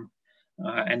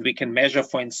 And we can measure,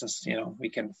 for instance, we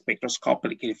can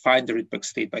spectroscopically find the Rydberg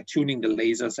state by tuning the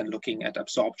lasers and looking at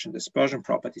absorption, dispersion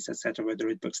properties, etc., where the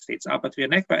Rydberg states are, but we are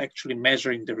never actually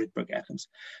measuring the Rydberg atoms.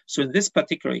 So in this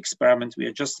particular experiment, we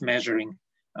are just measuring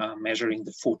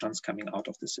the photons coming out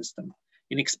of the system.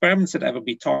 In experiments that I will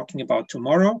be talking about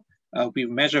tomorrow, we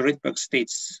measure Rydberg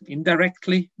states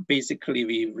indirectly. Basically,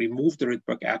 we remove the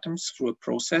Rydberg atoms through a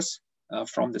process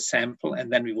from the sample,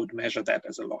 and then we would measure that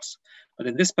as a loss. But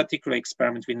in this particular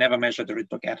experiment, we never measure the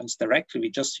Rydberg atoms directly. We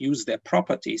just use their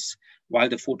properties while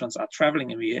the photons are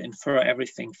traveling, and we infer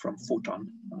everything from photon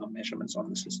measurements on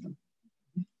the system.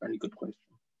 Very good question.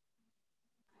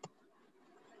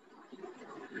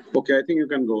 Okay, I think you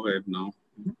can go ahead now.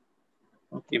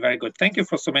 Okay, very good. Thank you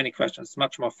for so many questions. It's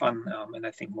much more fun and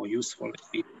I think more useful if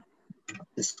we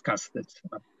discuss it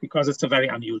because it's a very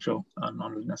unusual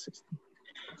nonlinear system.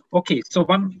 Okay, so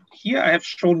here I have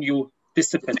shown you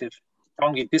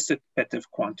strongly dissipative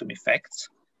quantum effects.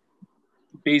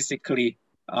 Basically,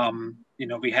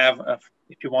 we have,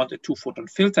 if you want, a two-photon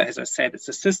filter. As I said, it's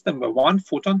a system where one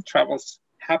photon travels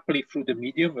happily through the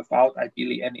medium without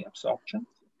ideally any absorption.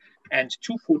 And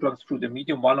two photons through the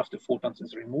medium, one of the photons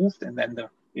is removed, and then the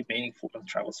remaining photon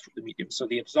travels through the medium. So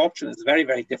the absorption is very,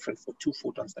 very different for two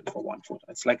photons than for one photon.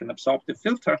 It's like an absorptive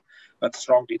filter, but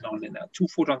strongly nonlinear. Two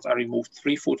photons are removed,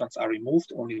 three photons are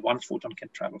removed, only one photon can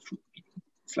travel through the medium.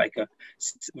 It's like a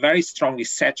very strongly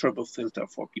saturable filter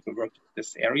for people working in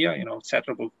this area.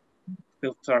 Saturable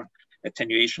filter,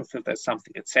 attenuation filter is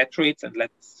something that saturates and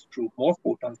lets through more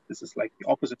photons. This is like the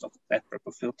opposite of the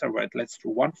saturable filter, where it lets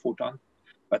through one photon,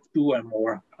 but two or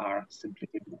more are simply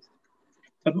removed.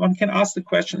 But one can ask the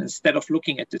question, instead of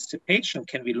looking at dissipation,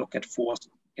 can we look at force?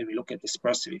 Can we look at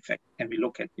dispersive effect? Can we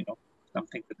look at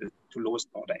something that is to lowest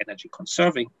order energy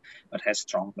conserving, but has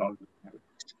strong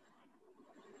nonlinearities?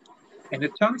 And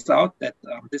it turns out that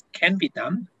this can be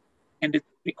done, and it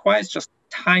requires just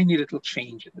tiny little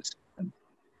change in the system.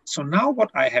 So now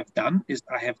what I have done is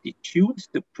I have detuned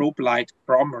the probe light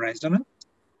from resonance,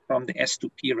 from the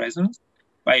S2P resonance,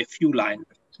 by a few line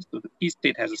widths. So the P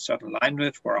state has a certain line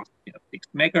width for us, 6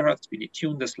 megahertz. We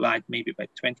detune this light maybe by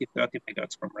 20, 30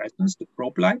 megahertz from resonance. The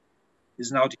probe light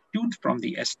is now detuned from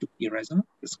the S2P resonance.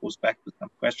 This goes back to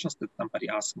some questions that somebody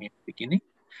asked me at the beginning.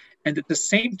 And at the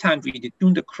same time, we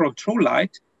detune the control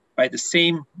light by the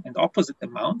same and opposite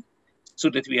amount, so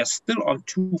that we are still on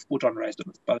 2 photon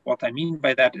resonance. But what I mean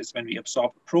by that is when we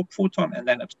absorb a probe photon and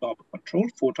then absorb a control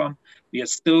photon, we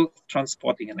are still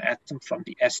transporting an atom from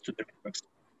the S to the Rydberg state.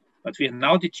 But we are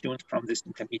now detuned from this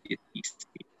intermediate P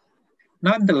state.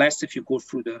 Nonetheless, if you go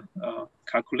through the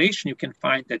calculation, you can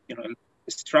find that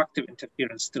destructive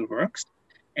interference still works,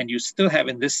 and you still have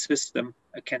in this system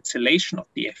a cancellation of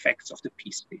the effects of the P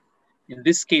state. In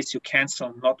this case, you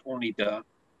cancel not only the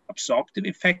absorptive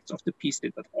effects of the P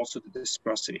state, but also the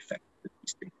dispersive effect of the P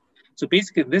state. So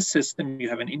basically in this system, you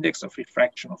have an index of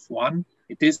refraction of 1.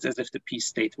 It is as if the P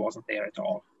state wasn't there at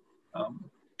all,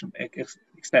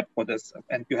 except for this.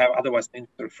 And you have otherwise an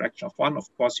index of refraction of 1. Of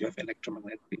course, you have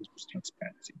electromagnetically induced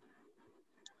transparency,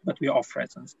 but we are off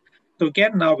resonance. So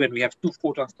again, now when we have 2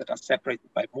 photons that are separated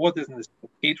by more than this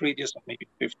gate radius of maybe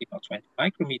 15 or 20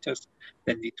 micrometers,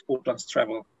 then these photons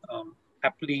travel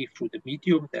happily through the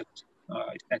medium. That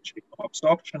essentially no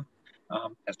absorption.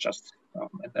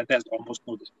 And there's almost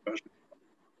no dispersion.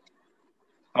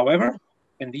 However,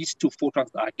 when these 2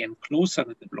 photons are again closer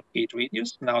to the blockade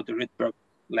radius, now the Rydberg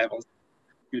levels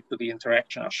due to the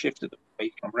interaction are shifted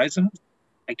away from resonance.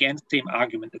 Again, same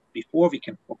argument as before, we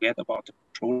can forget about the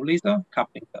control laser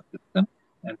coupling the system,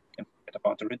 and we can forget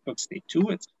about the Rydberg state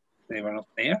too. They were not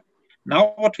there.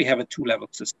 Now what we have a 2-level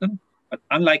system, but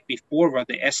unlike before where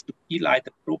the S2P light,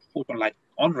 the probe photon light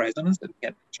on resonance and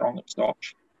get strong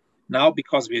absorption, now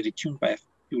because we are detuned by a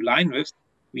few line widths,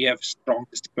 we have strong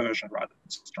dispersion rather than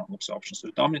strong absorption. So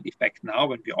the dominant effect now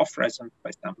when we're off resonance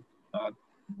by some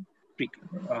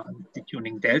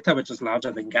detuning delta, which is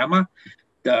larger than gamma,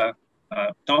 the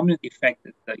dominant effect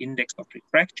is the index of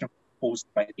refraction posed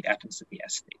by the atoms in the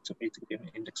S state. So basically an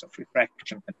index of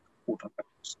refraction and photons are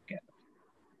posed together.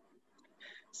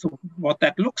 So what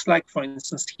that looks like, for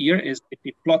instance, here is if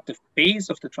we plot the phase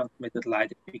of the transmitted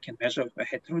light, we can measure with a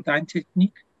heterodyne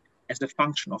technique as a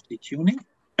function of detuning,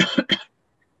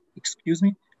 excuse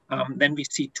me, then we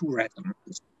see 2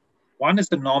 resonances. One is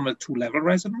the normal 2-level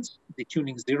resonance.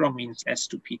 Detuning 0 means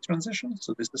S2P transition.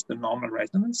 So this is the normal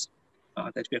resonance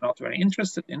that we're not very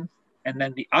interested in. And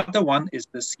then the other one is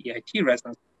this EIT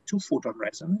resonance, 2-photon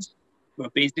resonance, where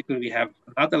basically we have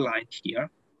another line here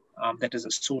that is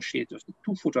associated with the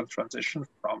 2-photon transition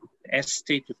from the S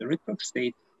state to the Rydberg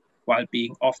state while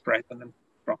being off resonance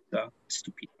from the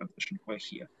S2P transition over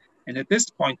here. And at this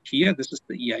point here, this is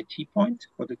the EIT point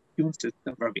for the tuned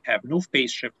system where we have no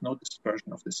phase shift, no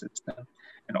dispersion of the system,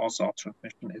 and also our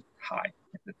transmission is high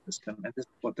in the system. And this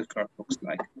is what the curve looks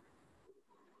like.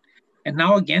 And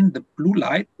now again, the blue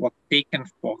light was taken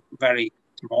for very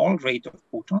small rate of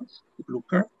photons, the blue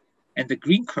curve, and the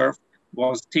green curve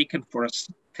was taken for a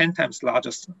 10 times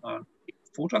larger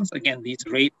photons. Again, these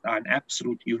rates are in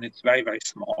absolute units, very, very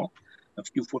small, a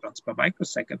few photons per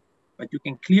microsecond, but you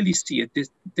can clearly see a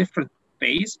different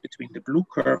phase between the blue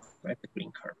curve and the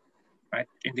green curve, right?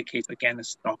 Indicates again a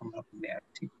strong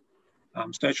nonlinearity.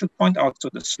 So I should point out, so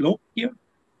the slope here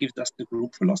gives us the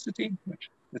group velocity, which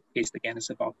in this case again is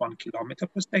about 1 kilometer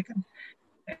per second.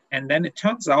 And then it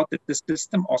turns out that this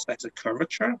system also has a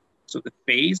curvature. So the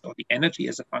phase or the energy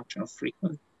as a function of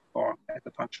frequency or as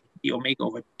a function of d omega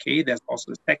over dk. There's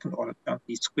also the second order term,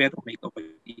 d squared omega over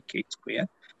dk squared.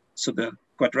 So the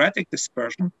quadratic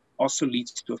dispersion also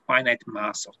leads to a finite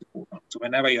mass of the photon. So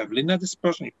whenever you have linear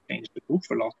dispersion, you change the group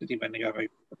velocity. When you have a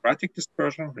quadratic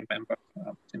dispersion, remember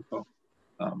simple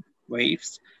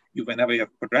waves. Whenever you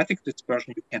have quadratic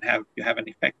dispersion, you have an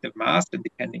effective mass, and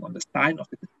depending on the sign of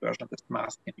the dispersion, this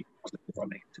mass can be positive or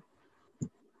negative.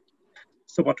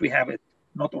 So what we have is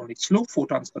not only slow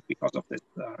photons, but because of this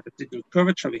residual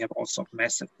curvature, we have also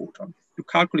massive photons. To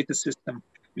calculate the system,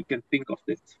 you can think of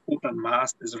this photon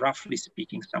mass as roughly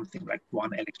speaking something like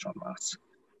 1 electron mass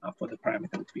for the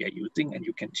parameter that we are using, and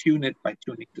you can tune it by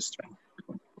tuning the strength of the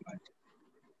control light.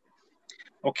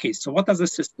 Okay, so what does the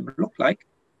system look like?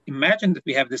 Imagine that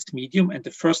we have this medium and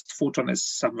the first photon is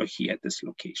somewhere here at this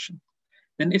location.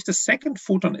 Then if the second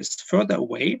photon is further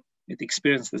away, it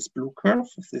experiences this blue curve.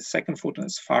 If the second photon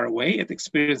is far away, it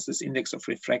experiences this index of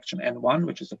refraction N1,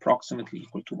 which is approximately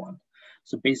equal to 1.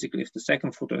 So basically, if the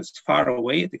second photon is far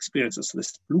away, it experiences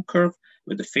this blue curve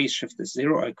where the phase shift is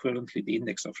 0, or equivalently, the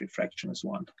index of refraction is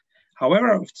 1.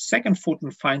 However, if the second photon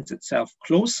finds itself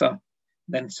closer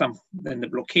then the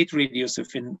blockade radius of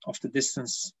the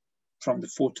distance from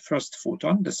the first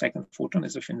photon, the second photon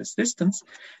is within this distance,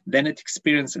 then it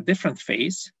experiences a different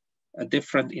phase, a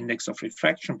different index of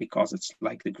refraction, because it's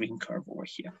like the green curve over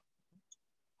here.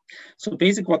 So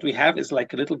basically what we have is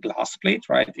like a little glass plate,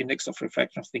 right? Index of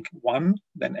refraction, think 1,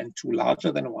 then N2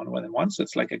 larger than 1, 1 and 1. So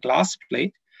it's like a glass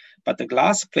plate, but the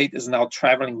glass plate is now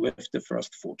traveling with the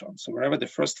first photon. So wherever the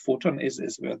first photon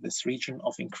is where this region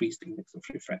of increased index of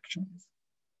refraction is.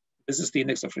 This is the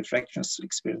index of refraction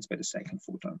experienced by the second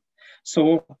photon.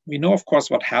 So we know, of course,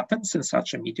 what happens in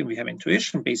such a medium. We have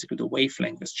intuition. Basically, the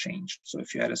wavelength is changed. So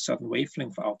if you had a certain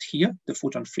wavelength out here, the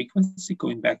photon frequency,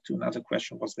 going back to another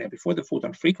question was there before, the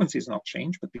photon frequency is not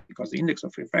changed, but because the index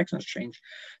of refraction has changed,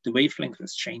 the wavelength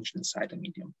is changed inside a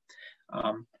medium.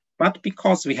 But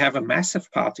because we have a massive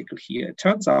particle here, it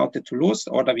turns out that to lowest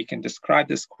order, we can describe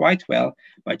this quite well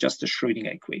by just a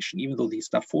Schrödinger equation. Even though these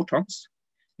are photons,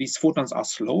 these photons are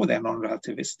slow, they're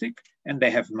non-relativistic, and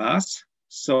they have mass.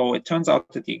 So it turns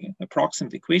out that the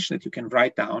approximate equation that you can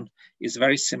write down is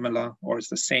very similar, or is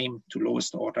the same to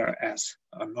lowest order as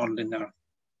a nonlinear,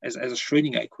 as a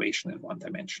Schrödinger equation in one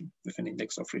dimension with an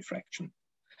index of refraction.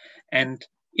 And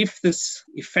if this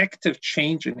effective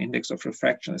change in index of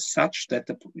refraction is such that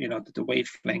the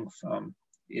wavelength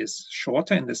is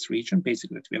shorter in this region,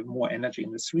 basically that we have more energy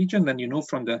in this region, then you know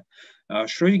from the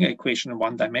Schrödinger equation in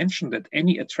one dimension that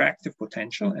any attractive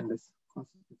potential, and this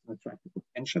attractive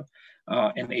potential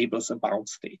enables a bound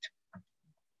state.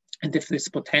 And if this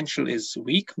potential is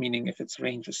weak, meaning if its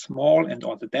range is small and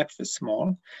or the depth is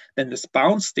small, then this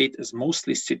bound state is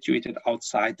mostly situated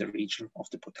outside the region of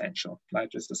the potential.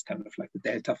 Like this is kind of like the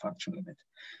delta function limit.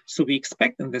 So we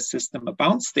expect in this system a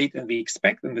bound state, and we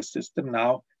expect in this system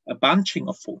now a bunching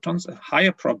of photons, a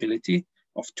higher probability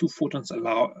of 2 photons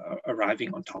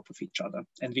arriving on top of each other.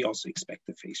 And we also expect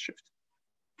a phase shift.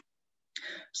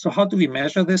 So how do we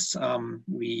measure this?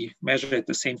 We measure at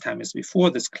the same time as before,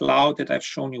 this cloud that I've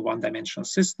shown you, one-dimensional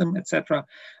system, etc.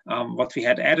 What we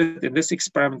had added in this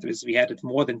experiment is we added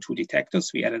more than 2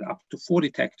 detectors. We added up to 4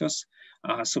 detectors.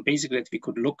 So basically that we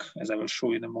could look, as I will show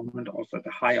you in a moment, also at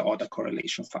the higher order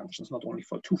correlation functions, not only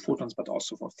for 2 photons, but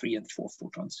also for 3 and 4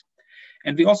 photons.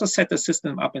 And we also set the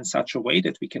system up in such a way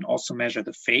that we can also measure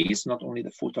the phase, not only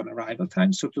the photon arrival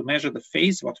time. So to measure the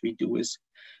phase, what we do is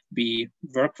we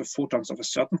work with photons of a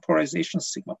certain polarization,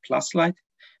 sigma plus light.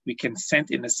 We can send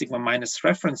in a sigma minus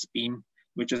reference beam,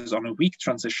 which is on a weak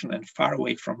transition and far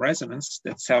away from resonance,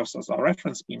 that serves as our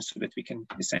reference beam, so that we can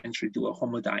essentially do a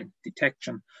homodyne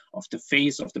detection of the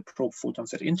phase of the probe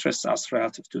photons that interests us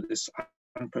relative to this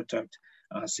unperturbed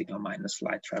sigma minus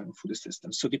light traveling through the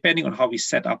system. So depending on how we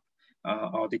set up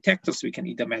our detectors, we can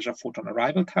either measure photon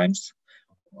arrival times,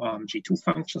 G2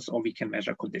 functions, or we can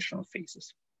measure conditional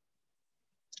phases.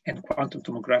 And quantum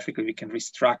tomographically, we can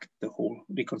reconstruct the whole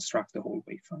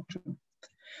wave function.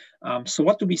 So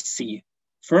what do we see?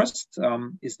 First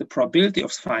is the probability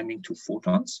of finding 2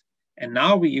 photons. And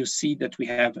now you see that we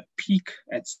have a peak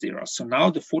at 0. So now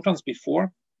the photons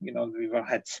before, we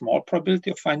had small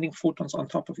probability of finding photons on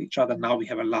top of each other. Now we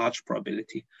have a large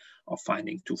probability of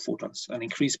finding 2 photons, an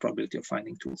increased probability of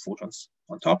finding 2 photons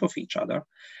on top of each other.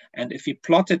 And if we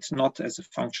plot it not as a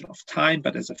function of time,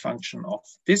 but as a function of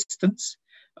distance,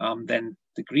 then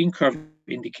the green curve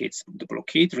indicates the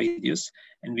blockade radius.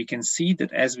 And we can see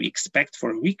that as we expect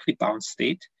for a weakly bound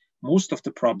state, most of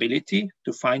the probability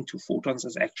to find 2 photons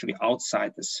is actually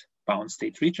outside this bound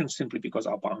state region, simply because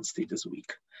our bound state is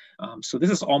weak. So this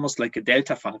is almost like a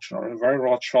delta function, or a very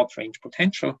raw short range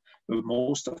potential, where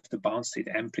most of the bound state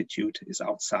amplitude is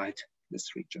outside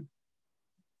this region.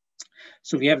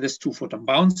 So we have this 2 photon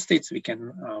bound states. We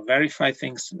can verify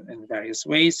things in various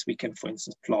ways. We can, for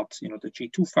instance, plot the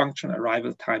G2 function,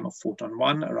 arrival time of photon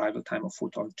 1, arrival time of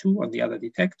photon 2 on the other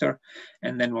detector.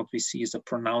 And then what we see is a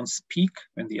pronounced peak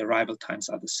when the arrival times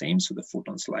are the same. So the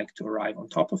photons like to arrive on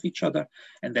top of each other.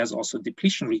 And there's also a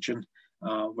depletion region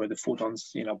where the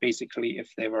photons, basically, if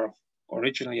they were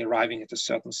originally arriving at a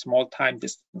certain small time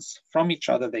distance from each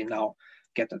other, they now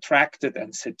get attracted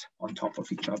and sit on top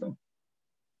of each other.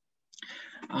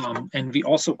 And we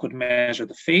also could measure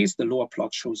the phase. The lower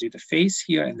plot shows you the phase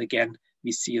here. And again,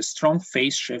 we see a strong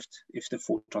phase shift if the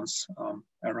photons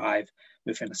arrive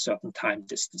within a certain time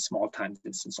distance, small time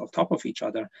distance on top of each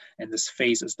other. And this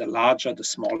phase is the larger, the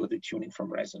smaller the tuning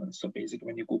from resonance. So basically,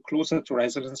 when you go closer to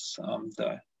resonance,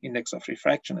 the index of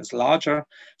refraction is larger.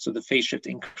 So the phase shift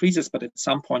increases, but at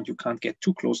some point you can't get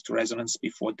too close to resonance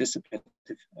before dissipative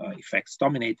effects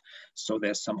dominate. So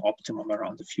there's some optimum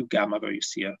around a few gamma where you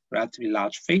see a relatively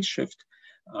large phase shift,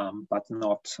 but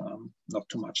not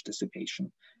too much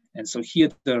dissipation. And so here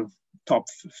the top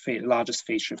largest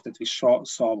phase shift that we saw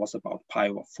was about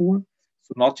pi/4.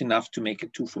 So not enough to make a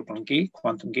 2-photon gate,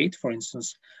 quantum gate, for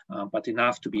instance, but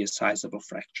enough to be a sizable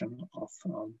fraction of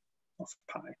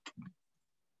pi.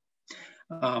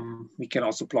 We can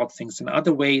also plot things in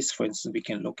other ways. For instance, we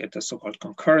can look at the so-called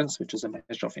concurrence, which is a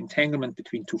measure of entanglement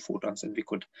between two photons. And we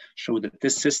could show that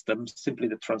this system, simply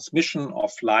the transmission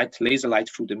of light, laser light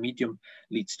through the medium,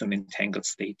 leads to an entangled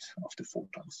state of the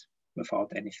photons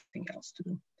without anything else to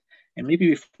do. And maybe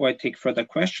before I take further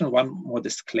questions, one more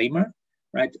disclaimer,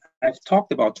 right? I've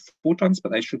talked about photons,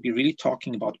 but I should be really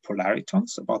talking about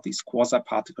polaritons, about these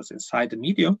quasi-particles inside the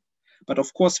medium. But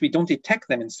of course, we don't detect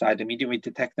them inside the medium, we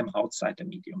detect them outside the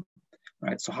medium,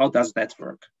 right? So how does that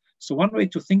work? So one way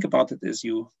to think about it is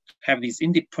you have these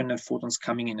independent photons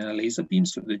coming in a laser beam.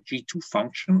 So the G2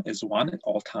 function is 1 at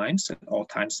all time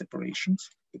separations.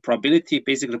 The probability,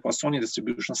 basically the Poissonian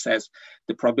distribution says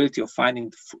the probability of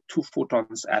finding two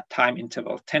photons at time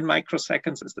interval 10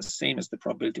 microseconds is the same as the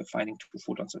probability of finding two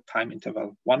photons at time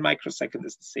interval 1 microsecond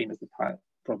is the same as the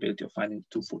probability of finding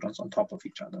two photons on top of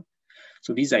each other.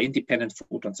 So these are independent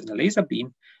photons in a laser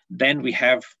beam. Then we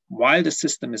have, while the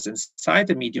system is inside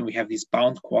the medium, we have these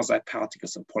bound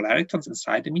quasi-particles of polaritons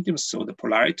inside the medium. So the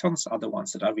polaritons are the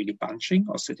ones that are really bunching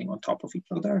or sitting on top of each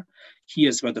other.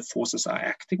 Here's where the forces are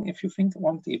acting, if you think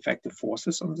want the effective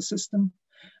forces on the system.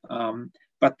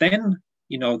 But then,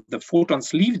 you know, the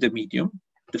photons leave the medium,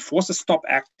 the forces stop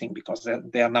acting because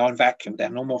they are now in vacuum, there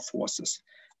are no more forces.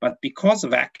 But because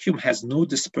vacuum has no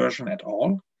dispersion at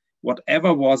all,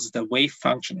 whatever was the wave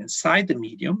function inside the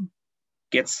medium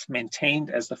gets maintained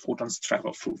as the photons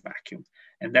travel through vacuum.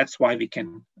 And that's why we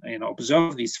can, you know,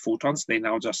 observe these photons. They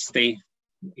now just stay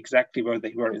exactly where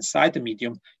they were inside the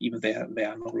medium, even they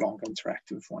are no longer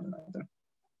interacting with one another.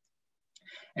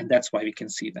 And that's why we can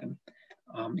see them.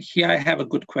 Here I have a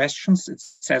good question. It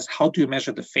says, how do you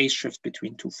measure the phase shift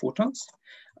between two photons?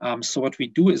 So what we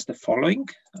do is the following.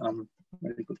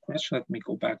 Very good question. Let me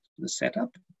go back to the setup.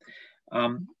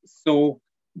 So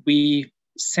we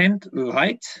send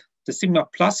light. The sigma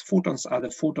plus photons are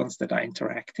the photons that are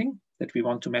interacting, that we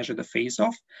want to measure the phase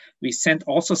of. We send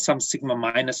also some sigma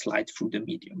minus light through the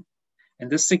medium. And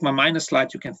this sigma minus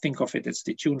light, you can think of it as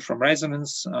detuned from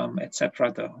resonance,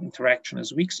 etc. The interaction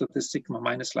is weak, so this sigma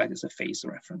minus light is a phase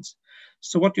reference.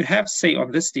 So what you have, say,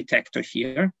 on this detector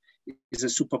here is a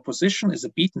superposition, is a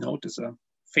beat node, is a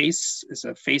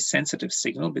phase sensitive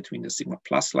signal between the sigma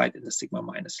plus light and the sigma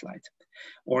minus light.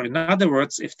 Or in other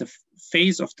words, if the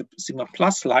phase of the sigma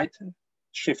plus light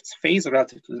shifts phase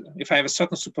relative to, if I have a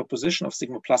certain superposition of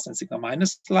sigma plus and sigma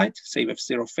minus light, say with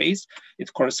 0 phase,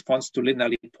 it corresponds to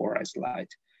linearly polarized light.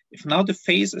 If now the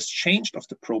phase is changed of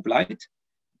the probe light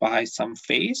by some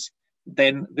phase,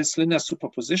 then this linear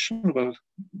superposition will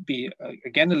be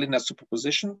again a linear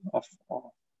superposition of,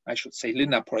 or I should say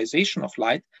linear polarization of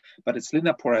light, but it's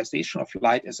linear polarization of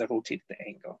light as a rotated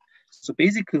angle. So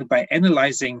basically by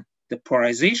analyzing the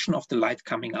polarization of the light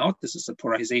coming out, this is a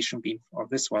polarization beam, or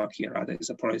this one here rather is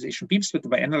a polarization beam split.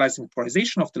 By analyzing the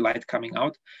polarization of the light coming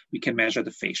out, we can measure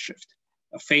the phase shift.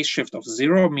 A phase shift of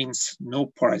 0 means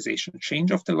no polarization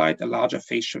change of the light. A larger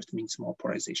phase shift means more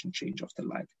polarization change of the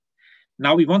light.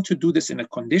 Now we want to do this in a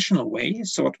conditional way.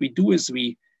 So what we do is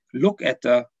we look at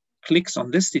the clicks on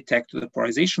this detector, the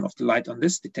polarization of the light on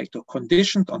this detector,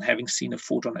 conditioned on having seen a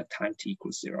photon at time t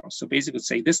equals 0. So basically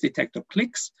say this detector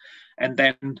clicks, and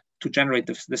then to generate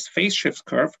this phase shift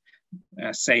curve,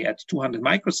 say at 200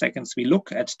 microseconds, we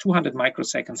look at 200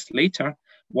 microseconds later,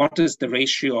 what is the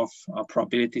ratio of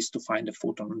probabilities to find a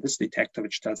photon on this detector,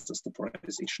 which tells us the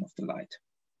polarization of the light.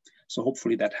 So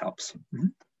hopefully that helps.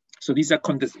 So these are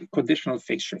conditional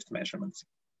phase shift measurements.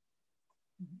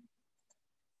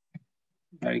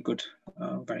 Very good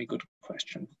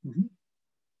question.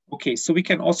 Okay, so we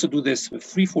can also do this with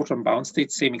 3 photon bound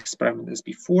states, same experiment as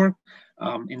before.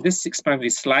 In this experiment, we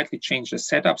slightly changed the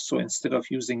setup. So instead of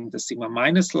using the sigma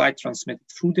minus light transmitted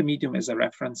through the medium as a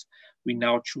reference, we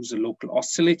now choose a local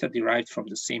oscillator derived from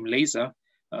the same laser,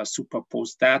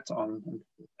 superpose that on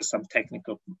some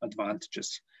technical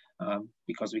advantages.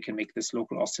 Because we can make this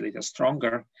local oscillator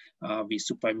stronger, we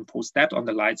superimpose that on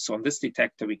the light. So on this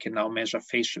detector, we can now measure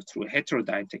phase shift through a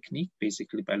heterodyne technique,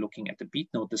 basically by looking at the beat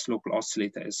node. This local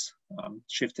oscillator is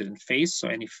shifted in phase, so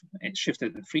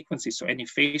shifted in frequency. So any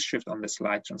phase shift on this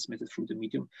light transmitted through the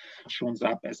medium shows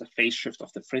up as a phase shift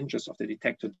of the fringes of the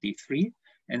detector D3.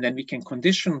 And then we can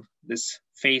condition this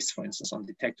phase, for instance, on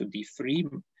detector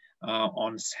D3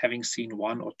 on having seen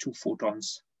 1 or 2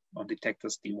 photons on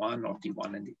detectors D1 or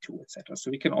D1 and D2, etc. So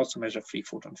we can also measure free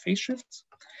photon phase shifts.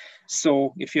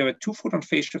 So if you have a 2-photon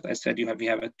phase shift, I said we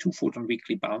have a 2-photon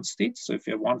weakly bound state. So if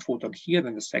you have 1 photon here,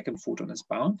 then the second photon is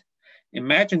bound.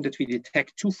 Imagine that we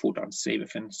detect 2 photons, say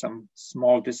within some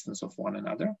small distance of one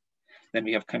another. Then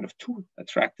we have kind of 2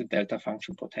 attracted delta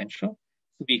function potential.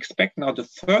 We expect now the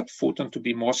third photon to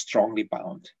be more strongly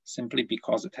bound, simply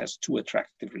because it has 2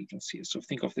 attractive regions here. So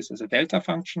think of this as a delta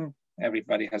function.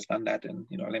 Everybody has done that in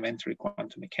elementary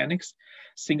quantum mechanics.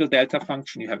 Single delta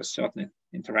function, you have a certain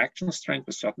interaction strength,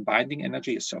 a certain binding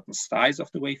energy, a certain size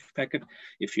of the wave packet.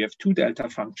 If you have 2 delta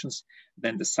functions,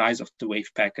 then the size of the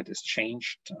wave packet is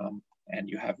changed, and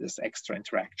you have this extra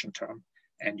interaction term,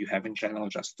 and you have in general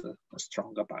just a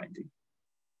stronger binding.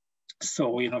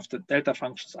 So, if the delta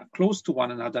functions are close to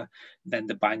one another, then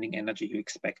the binding energy you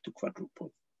expect to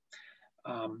quadruple.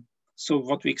 So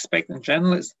what we expect in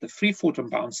general is the 3-photon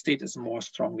bound state is more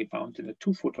strongly bound than the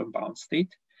 2-photon bound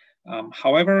state.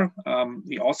 However,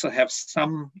 we also have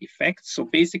some effects. So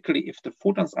basically, if the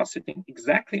photons are sitting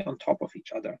exactly on top of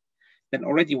each other, then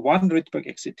already one Rydberg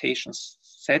excitation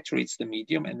saturates the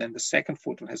medium, and then the second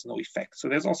photon has no effect. So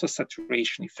there's also a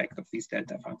saturation effect of these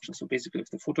delta functions. So basically, if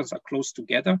the photons are close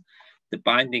together, the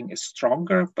binding is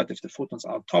stronger, but if the photons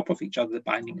are on top of each other, the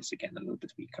binding is again a little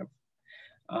bit weaker.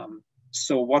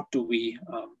 So what do we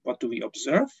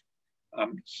observe?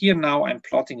 Here now I'm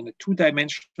plotting in a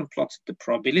 2-dimensional plot the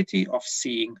probability of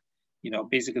seeing,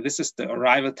 basically this is the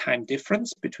arrival time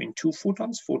difference between 2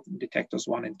 photons, photon detectors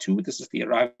 1 and 2. This is the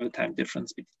arrival time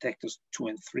difference between detectors 2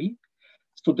 and 3.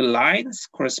 So the lines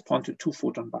correspond to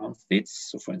 2-photon bound states.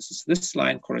 So for instance, this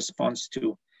line corresponds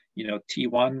to,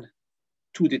 T1,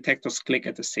 2 detectors click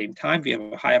at the same time. We have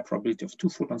a higher probability of 2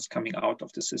 photons coming out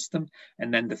of the system.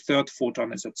 And then the third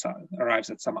photon arrives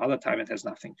at some other time and has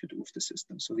nothing to do with the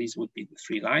system. So these would be the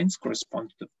 3 lines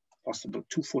correspond to the possible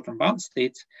 2-photon bound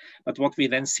states. But what we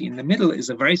then see in the middle is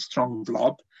a very strong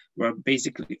blob where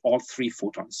basically all 3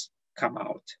 photons come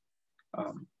out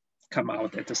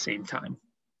at the same time.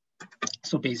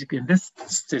 So basically in this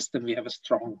system, we have a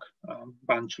strong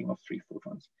bunching of 3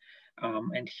 photons.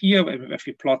 And here, if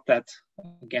we plot that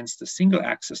against a single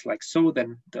axis like so,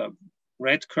 then the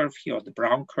red curve here, or the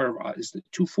brown curve, is the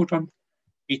 2-photon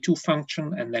G2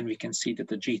 function. And then we can see that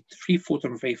the G3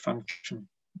 photon wave function,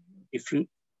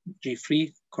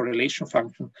 G3 correlation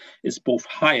function, is both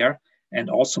higher and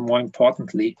also more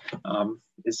importantly,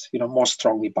 is more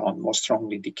strongly bound, more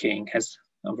strongly decaying,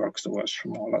 works over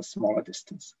a smaller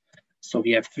distance. So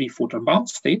we have 3 photon bound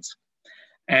states.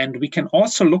 And we can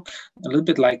also look a little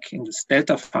bit like in this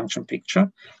delta function picture.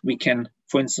 We can,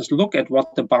 for instance, look at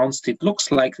what the bound state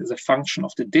looks like as a function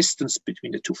of the distance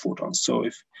between the 2 photons. So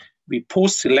if we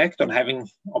post-select on having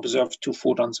observed 2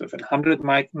 photons within 100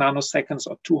 nanoseconds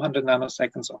or 200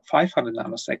 nanoseconds or 500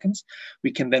 nanoseconds,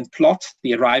 we can then plot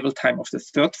the arrival time of the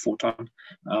third photon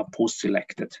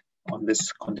post-selected on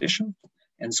this condition.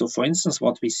 And so, for instance,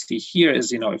 what we see here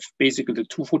is, if basically the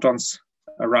 2 photons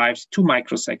arrives 2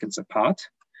 microseconds apart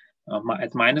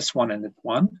at -1 and at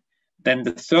 1, then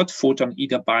the third photon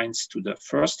either binds to the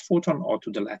first photon or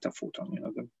to the latter photon.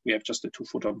 We have just a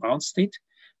 2-photon bound state.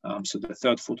 So the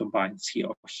third photon binds here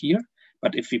or here.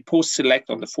 But if we post-select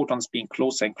on the photons being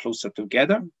closer and closer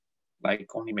together,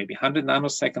 like only maybe 100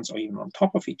 nanoseconds or even on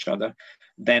top of each other,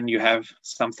 then you have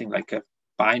something like a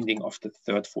binding of the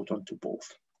third photon to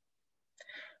both.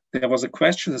 There was a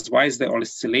question as why is there all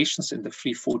oscillations in the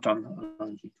 3-photon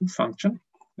G2 function?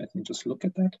 Let me just look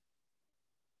at that.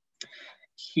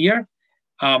 Here,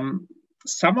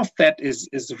 some of that is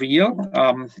real.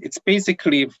 It's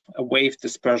basically a wave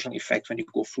dispersion effect when you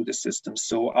go through the system.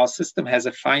 So our system has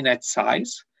a finite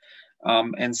size.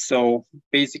 And so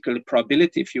basically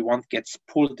probability, if you want, gets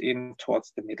pulled in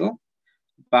towards the middle.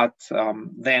 But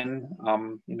then,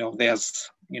 there's,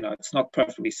 it's not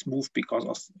perfectly smooth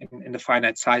because in the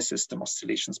finite size system,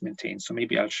 oscillations maintain. So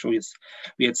maybe I'll show you.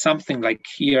 We had something like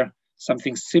here,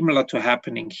 something similar to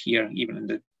happening here, even in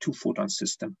the 2-photon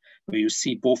system, where you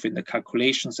see both in the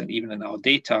calculations and even in our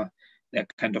data, there are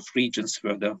kind of regions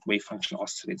where the wave function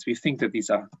oscillates. We think that these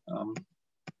are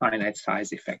finite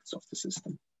size effects of the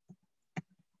system.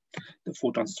 The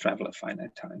photons travel a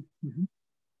finite time.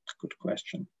 Good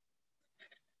question.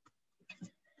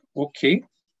 Okay,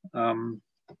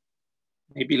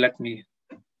 maybe let me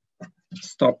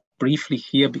stop briefly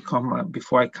here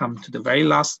before I come to the very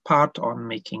last part on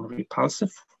making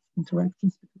repulsive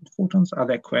interactions between photons. Are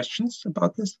there questions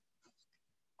about this?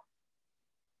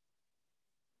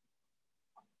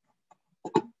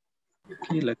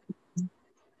 Okay,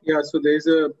 yeah, so there's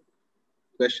a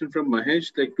question from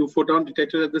Mahesh, like 2 photon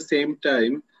detected at the same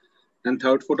time and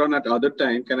third photon at other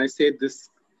time. Can I say this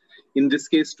in this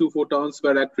case, 2 photons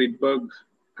were at Rydberg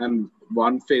and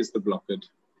one faced the blockade?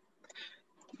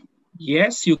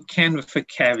 Yes, you can with a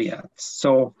caveat.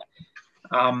 So,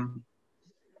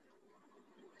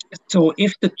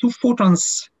 if the 2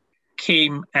 photons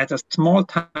came at a small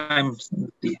time,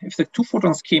 if the 2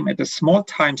 photons came at a small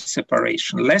time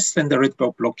separation, less than the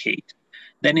Rydberg blockade,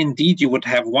 then indeed you would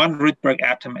have one Rydberg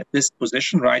atom at this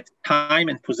position, right? Time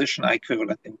and position are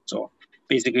equivalent. So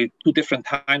basically 2 different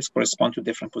times correspond to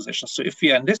different positions. So if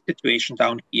we are in this situation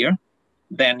down here,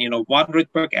 then, you know, one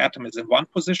Rydberg atom is in one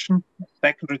position, the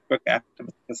second Rydberg atom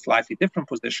is in a slightly different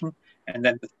position, and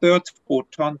then the third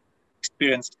photon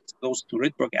experiences those 2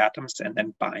 Rydberg atoms and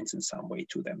then binds in some way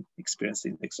to them, experience the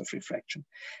index of refraction.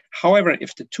 However,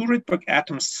 if the 2 Rydberg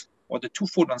atoms or the 2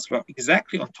 photons were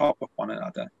exactly on top of one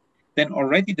another, then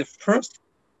already the first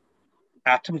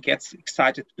atom gets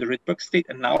excited to the Rydberg state,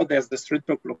 and now there's this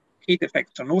Rydberg blockade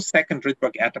effect, so no second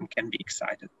Rydberg atom can be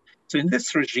excited. So in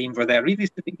this regime, where they're really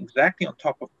sitting exactly on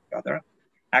top of each other,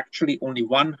 actually only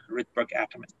one Rydberg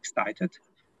atom is excited,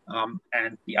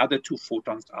 and the other 2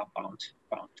 photons are bound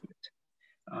to it.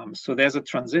 So there's a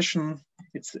transition.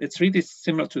 It's really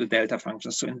similar to the delta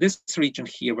function. So in this region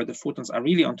here, where the photons are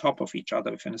really on top of each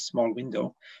other within a small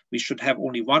window, we should have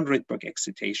only one Rydberg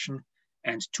excitation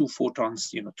and 2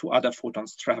 photons, you know, 2 other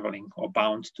photons traveling or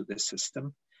bound to this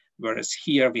system. Whereas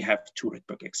here we have 2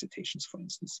 Rydberg excitations, for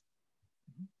instance.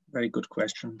 Very good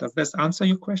question. Does this answer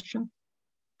your question,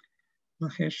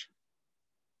 Mahesh?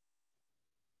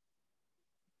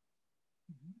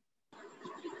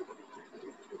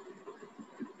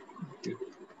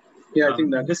 Yeah, I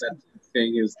think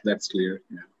that's clear.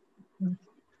 Yeah.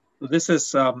 So this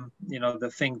is, you know, the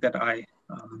thing that I,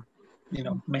 you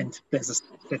know, meant there's a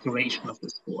saturation of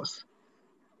this force.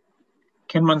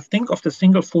 Can one think of the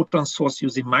single photon source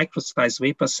using micro-sized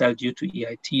vapor cell due to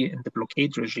EIT in the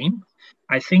blockade regime?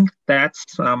 I think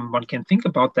that's, one can think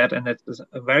about that, and it is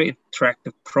a very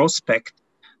attractive prospect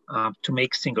to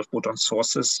make single photon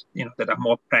sources, you know, that are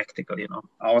more practical. You know,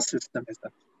 our system is a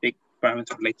big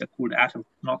experimental later cooled atom,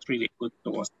 not really a good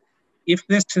source. If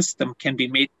this system can be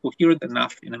made coherent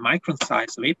enough in a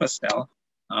micron-sized vapor cell,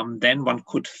 then one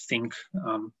could think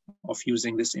of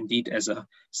using this indeed as a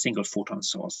single photon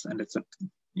source, and it's a,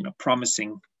 you know,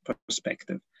 promising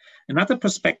perspective. Another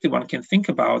perspective one can think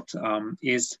about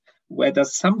is whether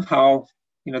somehow,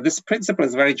 you know, this principle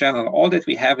is very general. All that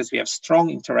we have is we have strong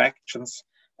interactions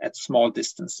at small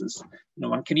distances. You know,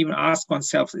 one can even ask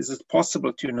oneself, is it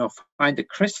possible to, you know, find a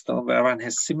crystal where one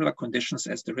has similar conditions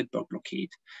as the Rydberg blockade,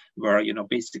 where, you know,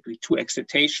 basically 2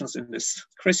 excitations in this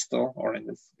crystal or in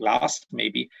this glass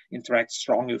maybe interact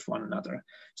strongly with one another.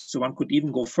 So one could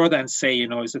even go further and say, you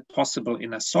know, is it possible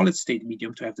in a solid state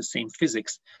medium to have the same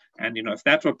physics? And, you know, if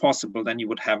that were possible, then you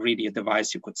would have really a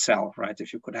device you could sell, right?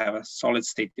 If you could have a solid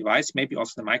state device, maybe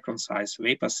also the micron size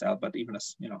vapor cell, but even,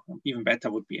 you know, even better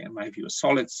would be, in my view, a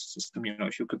solid system. You know,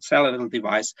 if you could sell a little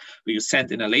device where you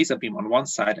send in a laser beam on one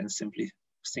side and simply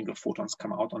single photons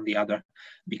come out on the other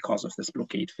because of this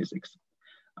blockade physics.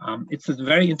 It's a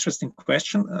very interesting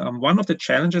question. One of the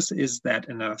challenges is that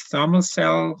in a thermal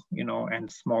cell, you know, and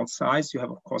small size, you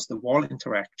have, of course, the wall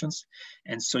interactions.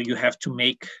 And so you have to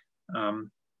make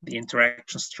the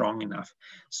interaction strong enough.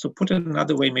 So put it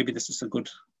another way, maybe this is a good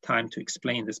time to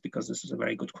explain this because this is a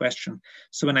very good question.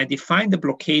 So when I define the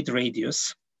blockade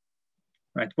radius,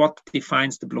 right, what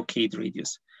defines the blockade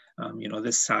radius? You know,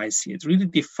 this size here, it really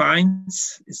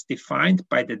is defined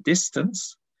by the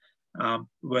distance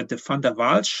where the van der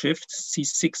Waals shift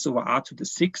C6 over R to the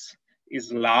 6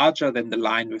 is larger than the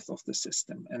line width of the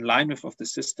system. And line width of the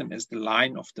system is the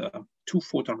line of the 2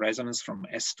 photon resonance from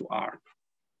S to R.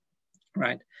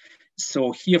 Right.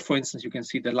 So here, for instance, you can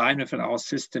see the line width in our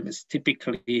system is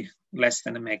typically less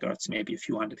than a megahertz, maybe a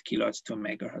few hundred kilohertz to a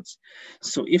megahertz.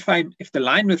 So if the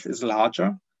line width is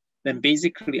larger, then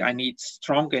basically I need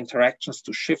stronger interactions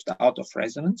to shift out of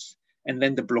resonance, and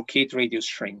then the blockade radius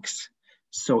shrinks.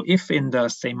 So if in the,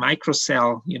 say,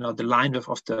 microcell, you know, the line width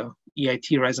of the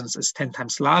EIT resonance is 10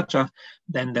 times larger,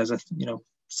 then there's a, you know,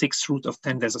 6 root of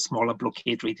 10, there's a smaller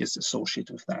blockade radius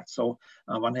associated with that. So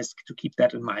one has to keep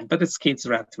that in mind, but it scales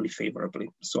relatively favorably.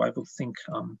 So I would think,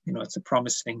 you know, it's a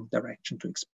promising direction to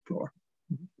explore.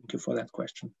 Thank you for that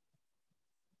question.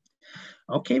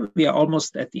 Okay, we are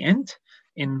almost at the end.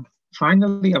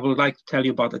 Finally, I would like to tell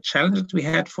you about a challenge that we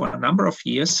had for a number of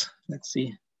years. Let's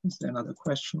see, is there another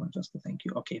question or just a thank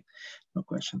you? Okay, no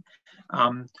question.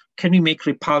 Can we make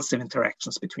repulsive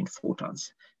interactions between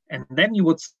photons? And then you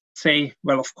would say,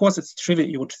 well, of course it's trivial.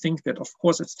 You would think that, of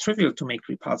course, it's trivial to make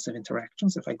repulsive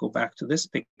interactions. If I go back to this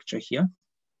picture here,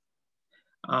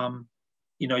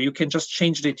 you can just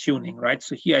change the tuning, right?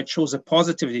 So here I chose a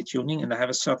positive detuning and I have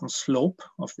a certain slope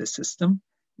of the system.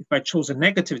 If I chose a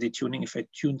negative detuning, if I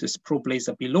tuned this probe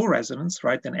laser below resonance,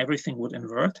 right, then everything would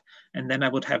invert, and then I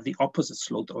would have the opposite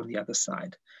slope on the other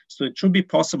side. So it should be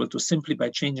possible to simply by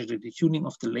changing the detuning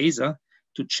of the laser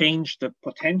to change the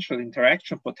potential,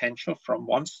 interaction potential from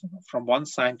one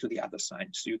sign to the other sign.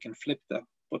 So you can flip the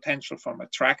potential from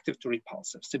attractive to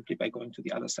repulsive simply by going to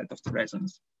the other side of the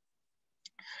resonance.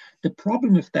 The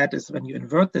problem with that is when you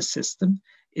invert the system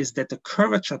is that the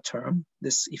curvature term,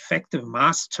 this effective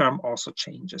mass term, also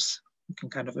changes. You can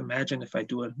kind of imagine if I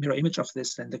do a mirror image of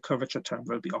this, then the curvature term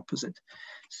will be opposite.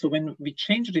 So when we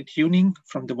change the tuning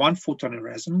from the one photon in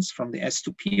resonance, from the S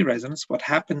to P resonance, what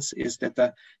happens is that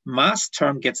the mass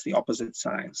term gets the opposite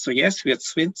sign. So yes, we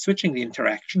are switching the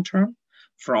interaction term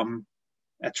from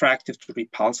attractive to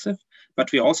repulsive,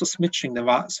 but we're also switching the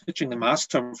mass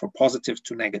term from positive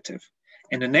to negative.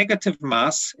 And a negative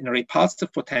mass in a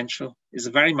repulsive potential is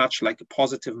very much like a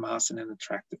positive mass in an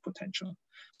attractive potential.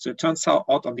 So it turns out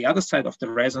on the other side of the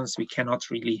resonance, we cannot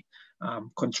really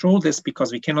control this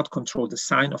because we cannot control the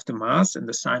sign of the mass and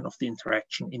the sign of the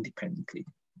interaction independently.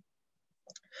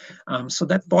 So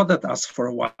that bothered us for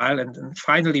a while. And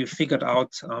finally, we figured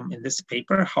out in this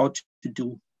paper how to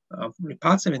do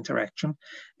repulsive interaction.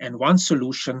 And one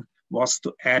solution was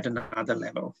to add another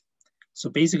level. So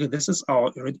basically, this is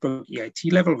our Rydberg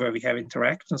EIT level where we have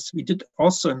interactions. We did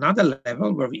also another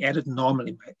level where we added normal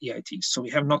EIT. So we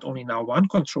have not only now one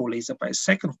control laser but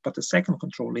a second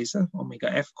control laser,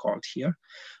 omega F called here,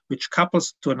 which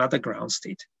couples to another ground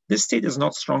state. This state is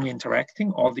not strongly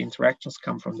interacting. All the interactions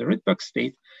come from the Rydberg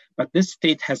state, but this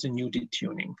state has a new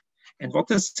detuning. And what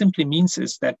this simply means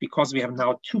is that because we have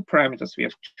now two parameters, we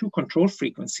have two control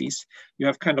frequencies, you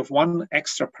have kind of one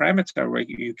extra parameter where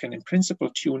you can in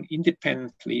principle tune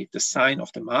independently the sign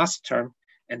of the mass term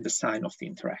and the sign of the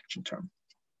interaction term.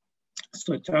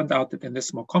 So it turned out that in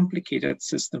this more complicated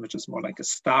system, which is more like a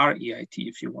star EIT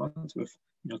if you want, with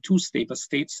two stable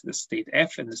states, the state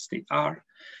F and the state R,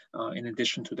 in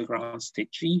addition to the ground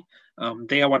state G,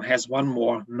 there one has one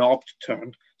more knob to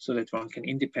turn so that one can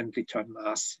independently tune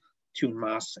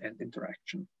mass and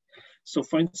interaction. So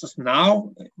for instance,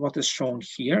 now what is shown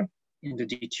here in the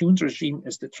detuned regime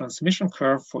is the transmission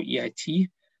curve for EIT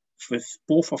with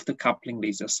both of the coupling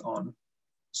lasers on.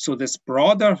 So this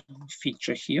broader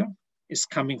feature here is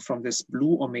coming from this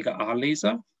blue omega R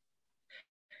laser.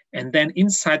 And then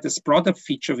inside this broader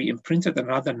feature, we imprinted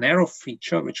another narrow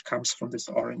feature, which comes from this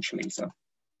orange laser.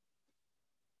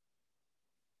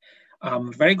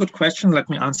 Very good question. Let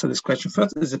me answer this question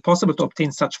first. Is it possible to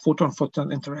obtain such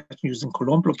photon-photon interaction using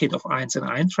Coulomb blockade of ions and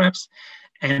ion traps?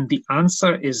 And the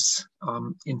answer is,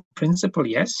 in principle,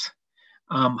 yes.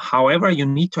 However, you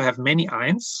need to have many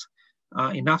ions,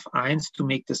 enough ions to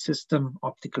make the system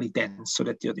optically dense so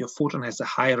that your photon has a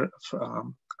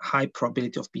high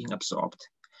probability of being absorbed.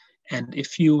 And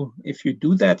if you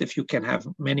do that, if you can have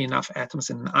many enough atoms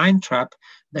in an ion trap,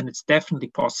 then it's definitely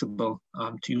possible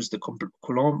to use the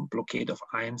Coulomb blockade of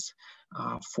ions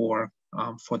for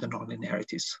the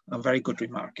nonlinearities. A very good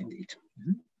remark indeed.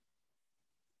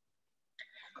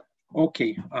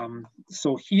 Okay,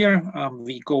 so here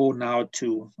we go now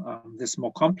to this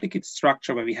more complicated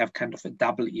structure where we have kind of a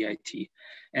double EIT.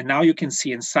 And now you can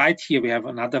see inside here we have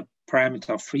another parameter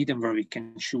of freedom where we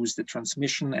can choose the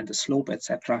transmission and the slope,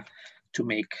 etc., to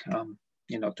make,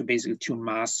 to basically tune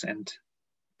mass and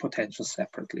potential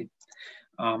separately.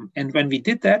 And when we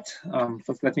did that,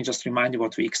 let me just remind you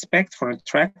what we expect for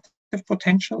attractive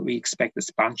potential. We expect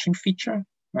this bunching feature,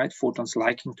 right? Photons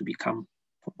liking to become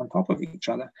on top of each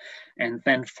other. And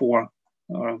then for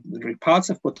the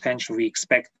repulsive potential, we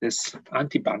expect this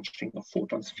anti-bunching of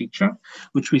photons feature,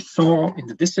 which we saw in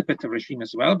the dissipative regime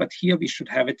as well, but here we should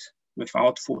have it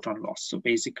without photon loss. So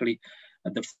basically,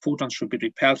 the photons should be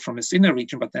repelled from this inner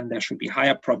region, but then there should be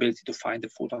higher probability to find the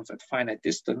photons at finite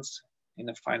distance in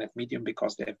a finite medium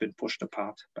because they have been pushed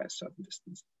apart by a certain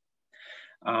distance.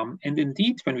 And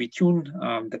indeed, when we tune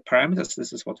the parameters,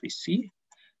 this is what we see.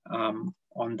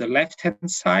 On the left-hand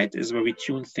side is where we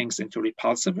tune things into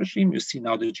repulsive regime. You see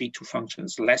now the G2 function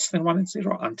is less than 1 and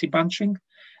 0, anti-bunching,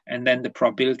 and then the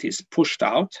probability is pushed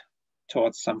out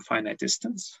towards some finite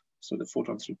distance. So the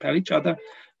photons repel each other,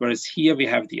 whereas here we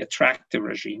have the attractive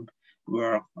regime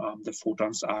where the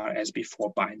photons are, as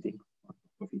before, binding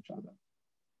with each other.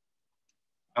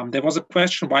 There was a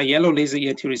question why yellow laser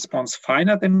EIT responds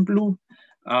finer than blue.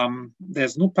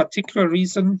 There's no particular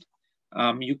reason.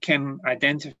 You can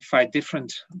identify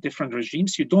different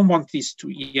regimes. You don't want these two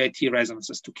EIT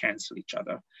resonances to cancel each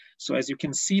other. So as you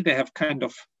can see, they have kind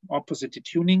of opposite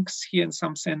tunings here in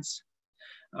some sense.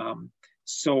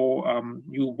 So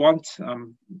you want,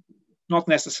 not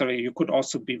necessarily, you could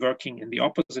also be working in the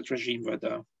opposite regime where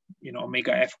the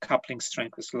omega F coupling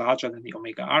strength is larger than the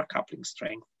omega R coupling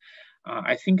strength.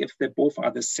 I think if they both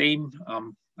are the same,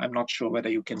 I'm not sure whether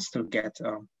you can still get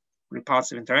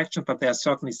repulsive interaction, but there are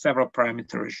certainly several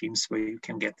parameter regimes where you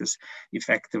can get this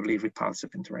effectively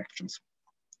repulsive interactions.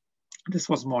 This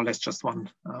was more or less just one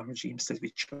regimes that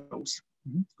we chose.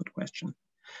 Good question.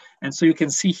 And so you can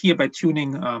see here by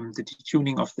tuning the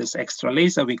detuning of this extra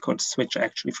laser, we could switch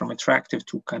actually from attractive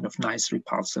to kind of nice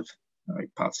repulsive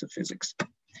physics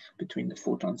between the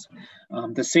photons.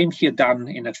 The same here done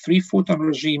in a 3-photon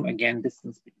regime. Again,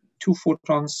 distance between 2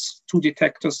 photons, 2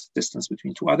 detectors, distance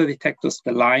between 2 other detectors.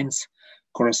 The lines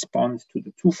correspond to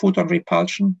the 2-photon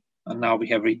repulsion. And now we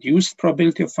have reduced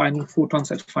probability of finding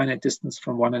photons at finite distance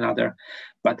from one another.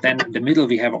 But then in the middle,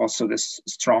 we have also this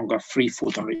stronger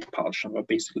 3-photon repulsion where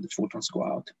basically the photons go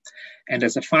out. And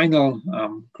as a final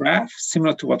graph,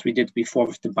 similar to what we did before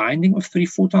with the binding of 3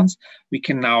 photons, we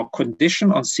can now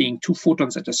condition on seeing 2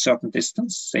 photons at a certain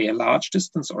distance, say a large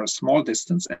distance or a small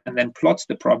distance, and then plot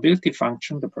the probability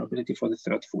function, the probability for the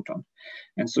 3rd photon.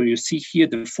 And so you see here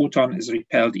the photon is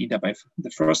repelled either by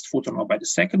the 1st photon or by the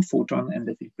 2nd photon, and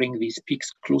if we bring these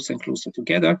peaks closer and closer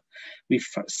together, we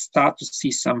start to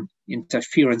see some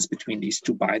interference between these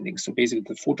 2 bindings. So basically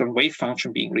the photon wave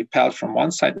function being repelled from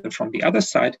one side and from the other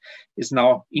side is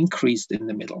now increased in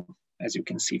the middle, as you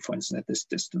can see, for instance, at this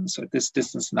distance. So at this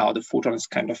distance now, the photon is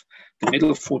kind of the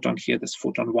middle photon here. This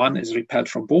photon 1 is repelled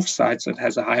from both sides, so it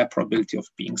has a higher probability of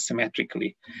being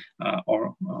symmetrically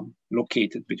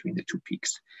located between the 2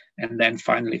 peaks. And then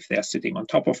finally, if they're sitting on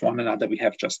top of one another, we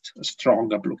have just a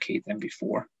stronger blockade than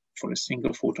before. For a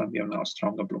single photon, we have now a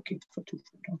stronger blockade for 2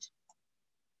 photons.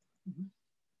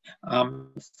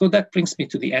 So that brings me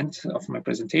to the end of my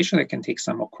presentation. I can take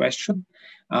some more questions.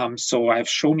 So I've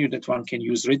shown you that one can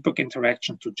use Rydberg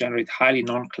interaction to generate highly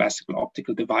non-classical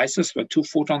optical devices where 2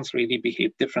 photons really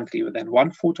behave differently than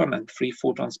 1 photon and 3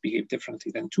 photons behave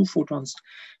differently than 2 photons.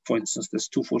 For instance, this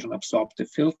 2-photon absorptive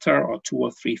filter or 2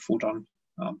 or 3 photon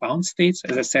bound states.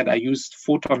 As I said, I used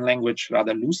photon language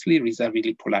rather loosely. These are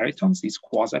really polaritons, these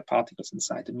quasi-particles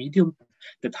inside the medium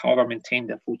that, however, maintain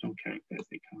their photon character as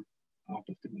they come out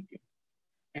of the medium.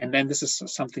 And then this is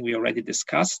something we already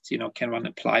discussed. Can one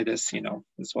apply this?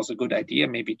 This was a good idea,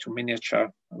 maybe to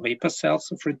miniature vapor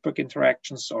cells of Rydberg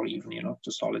interactions, or even,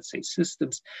 to solid-state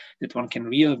systems, that one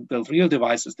can build real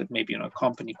devices that maybe a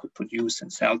company could produce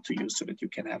and sell to you, so that you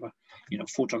can have a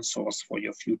photon source for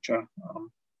your future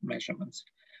measurements.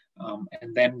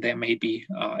 And then there may be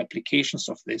applications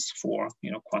of this for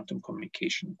quantum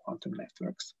communication, quantum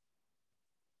networks.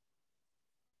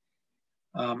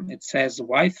 It says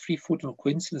why 3-photon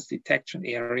coincidence detection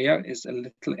area is a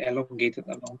little elongated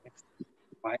along the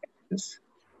y-axis.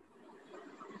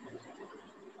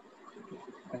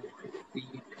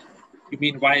 You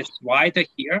mean why it's wider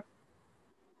here?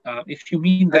 If you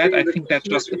mean that, I think that's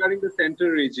just regarding the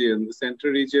center region. The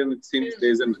center region, it seems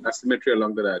there's an asymmetry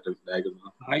along the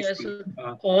diagonal. Yes,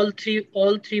 all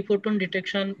three photon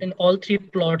detection in all 3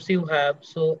 plots you have.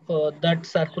 So that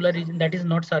circular region, that is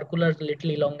not circular,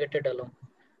 little elongated along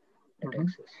that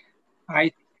axis.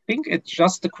 I think it's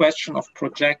just a question of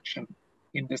projection,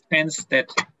 in the sense that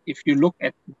if you look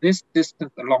at this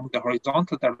distance along the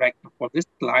horizontal direction for this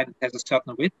line, it has a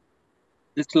certain width.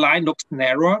 This line looks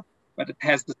narrower, but it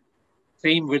has the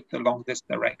same width along this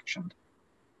direction.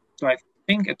 So I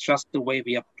think it's just the way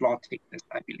we are plotting this,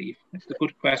 I believe. It's a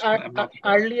good question. I'm not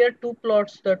sure. Earlier 2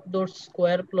 plots, those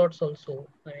square plots also,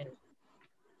 I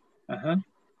mean.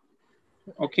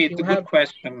 Okay, it's a good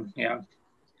question, yeah.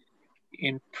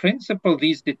 In principle,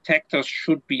 these detectors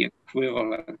should be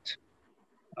equivalent.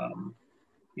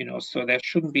 So there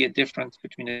shouldn't be a difference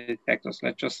between the detectors.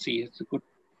 Let's just see, it's a good,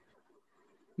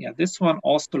 yeah, this one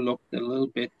also looked a little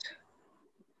bit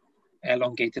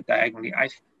elongated diagonally. I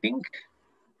think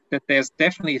that there's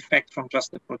definitely effect from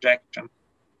just the projection.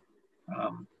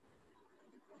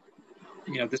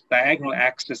 This diagonal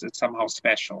axis is somehow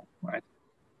special, right?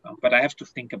 But I have to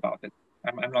think about it.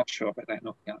 I'm not sure, but I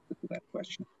know the answer to that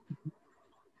question.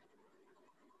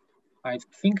 I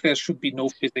think there should be no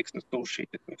physics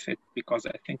associated with it, because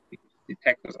I think the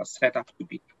detectors are set up to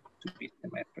be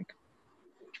symmetric.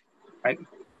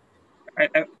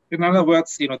 In other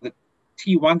words, the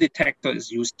T1 detector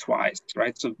is used twice,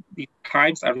 right? So the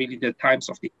times are really the times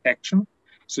of detection.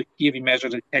 So here we measure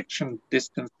the detection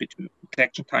distance between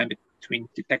detection time between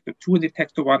detector 2 and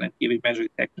detector 1, and here we measure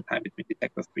detection time between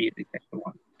detector 3 and detector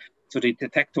 1. So the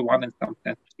detector 1 in some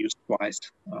sense is used twice,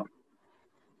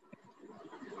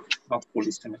 not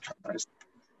fully symmetrized.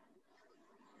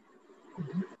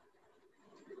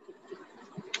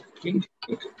 Okay.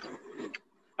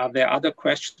 Are there other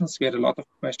questions? We had a lot of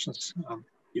questions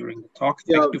during the talk.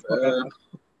 Thank you for that.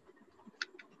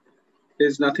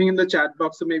 There's nothing in the chat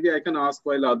box, so maybe I can ask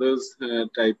while others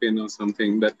type in or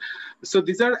something. So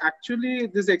these are actually,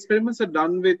 these experiments are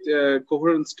done with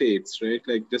coherent states, right?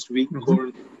 Like just weak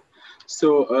coherent.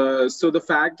 So, so the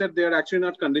fact that they are actually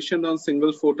not conditioned on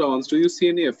single photons, do you see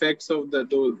any effects of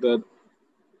the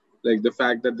like the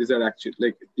fact that these are actually,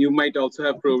 like you might also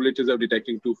have probabilities of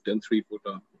detecting 2 and 3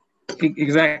 photons?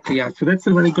 Exactly, yeah. So that's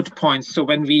a very good point. So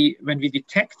when we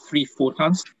detect 3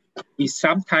 photons, we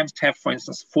sometimes have, for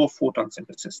instance, 4 photons in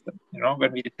the system. You know,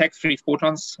 when we detect 3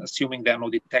 photons, assuming there are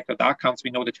no detected dark counts, we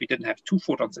know that we didn't have 2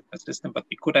 photons in the system, but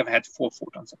we could have had 4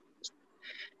 photons in the system.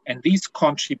 And these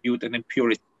contribute an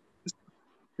impurity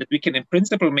that we can, in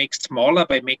principle, make smaller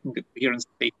by making the coherent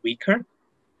state weaker,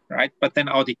 right? But then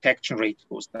our detection rate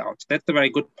goes down. So that's a very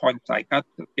good point, Saikat.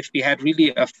 If we had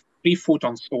really a 3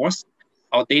 photon source,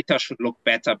 our data should look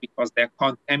better because they're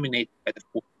contaminated by the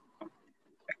photon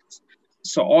effects.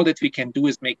 So all that we can do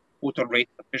is make the photon rate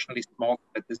sufficiently small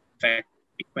that this effect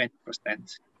be 20%,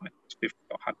 50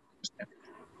 or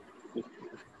 100%.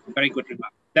 Very good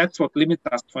remark. That's what limits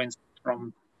us, for instance,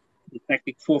 from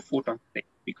detecting 4 photon states,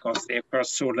 because they occur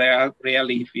so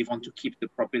rarely if we want to keep the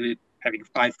probability of having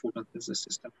 5 photons in the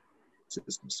system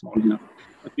small enough.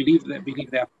 But we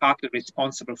believe they are partly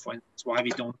responsible, for instance, why we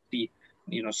don't see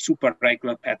super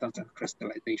regular patterns and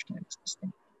crystallization in the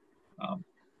system.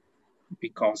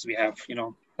 Because we have,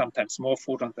 sometimes more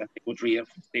photons than they would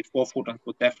say 4 photons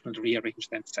would definitely rearrange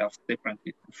themselves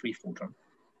differently than 3 photons.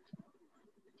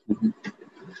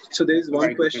 So there is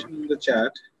one question in the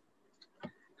chat.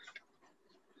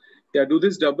 Yeah, do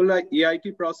this double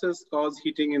EIT process cause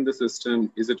heating in the system?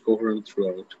 Is it coherent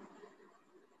throughout?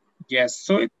 Yes,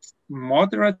 so it's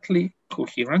moderately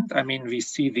coherent. I mean, we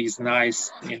see these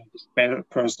nice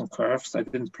dispersion curves. I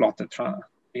didn't plot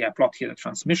plot here the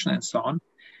transmission and so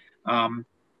on.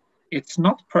 It's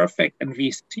not perfect, and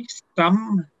we see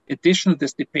some additional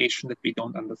dissipation that we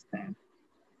don't understand.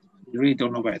 We really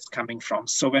don't know where it's coming from.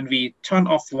 So when we turn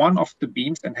off one of the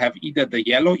beams and have either the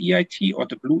yellow EIT or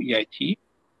the blue EIT,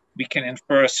 we can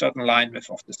infer a certain line width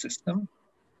of the system.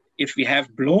 If we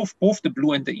have both the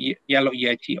blue and the yellow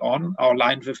EIT on, our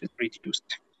line width is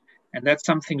reduced. And that's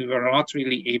something we were not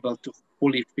really able to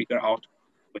fully figure out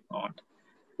what's going on.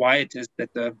 Why it is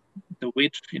that the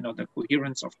width, the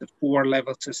coherence of the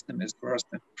 4-level system is worse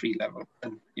than 3-level.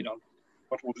 And,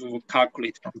 what we would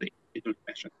calculate from the individual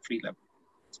measured 3-level.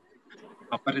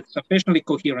 But it's sufficiently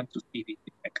coherent to see the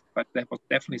effect. But there was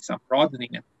definitely some broadening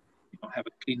and, have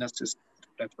a cleaner system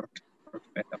that works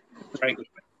better. Very good.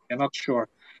 We're not sure.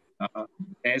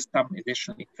 There's some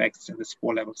additional effects in this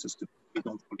 4-level system we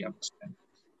don't fully understand.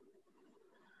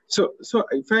 So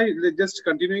if I just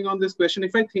continuing on this question,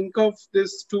 if I think of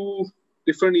these 2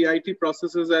 different EIT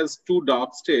processes as 2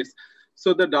 dark states,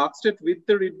 so the dark state with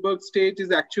the Rydberg state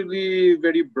is actually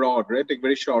very broad, right? Like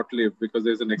very short-lived because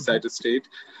there's an excited state.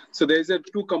 So there's 2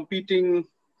 competing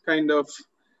kind of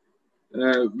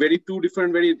very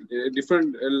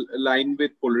different line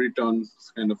with polaritons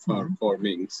kind of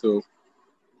forming. So.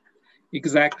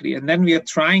 Exactly. And then we are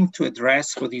trying to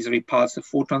address for these repulsive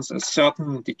photons a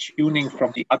certain detuning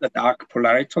from the other dark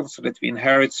polariton so that we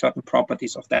inherit certain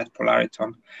properties of that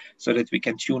polariton so that we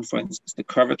can tune, for instance, the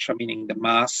curvature, meaning the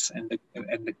mass and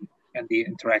the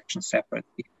interaction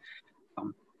separately.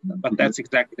 But that's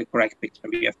exactly the correct picture.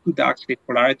 We have 2 dark state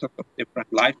polaritons of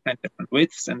different lifetime, different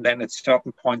widths, and then at a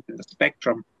certain point in the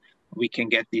spectrum, we can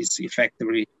get these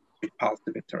effectively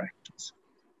repulsive interactions.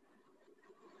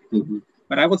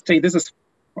 But I would say this is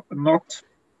not,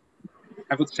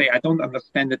 I would say I don't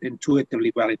understand it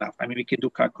intuitively well enough. I mean, we can do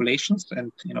calculations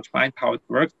and, find how it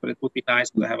works, but it would be nice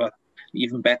to have a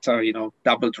even better,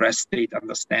 double dress state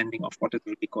understanding of what is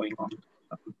really going on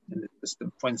in the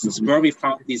system. For instance, where we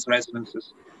found these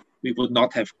resonances, we would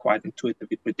not have quite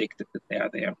intuitively predicted that they are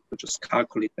there. We just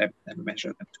calculate them and measure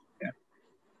them together.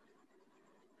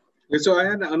 So I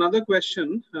had another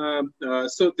question.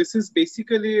 So this is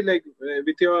basically like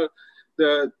with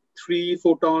the 3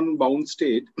 photon bound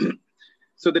state.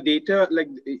 So the data, like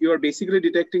you are basically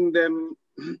detecting them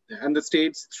and the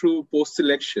states through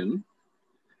post-selection,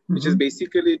 which is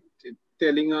basically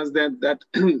telling us that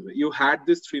you had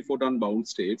this 3 photon bound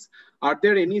states. Are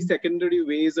there any secondary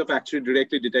ways of actually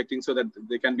directly detecting so that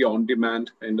they can be on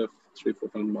demand kind of 3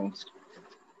 photon bound states?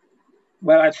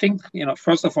 Well, I think,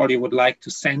 first of all, you would like to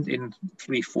send in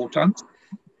 3 photons,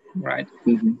 right?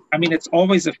 I mean, it's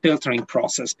always a filtering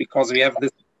process because we have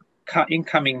this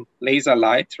incoming laser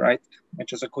light, right,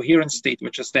 which is a coherent state,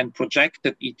 which is then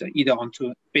projected either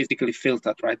onto, basically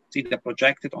filtered, right? It's either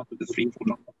projected onto the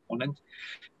 3-photon component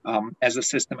as the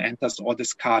system enters or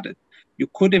discarded. You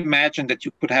could imagine that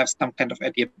you could have some kind of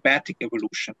adiabatic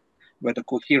evolution where the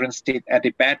coherent state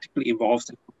adiabatically evolves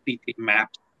and completely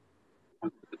maps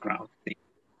onto the ground state.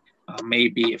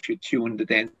 Maybe if you tune the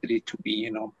density to be,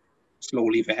 you know,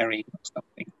 slowly varying or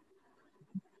something.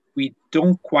 We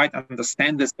don't quite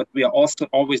understand this, but we are also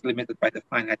always limited by the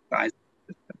finite size of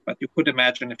the system. But you could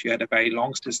imagine if you had a very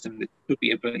long system that could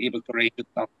be able to range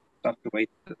itself the way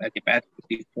that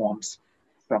adiabatically forms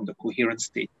from the coherent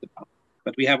state.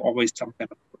 But we have always some kind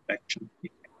of protection.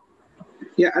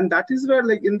 Yeah, and that is where,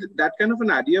 like, in that kind of an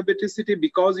adiabaticity,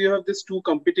 because you have these two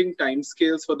competing time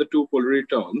scales for the two polar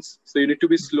returns, so you need to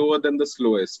be slower than the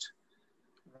slowest.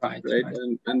 Right.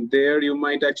 And there you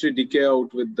might actually decay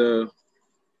out with the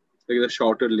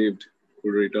shorter lived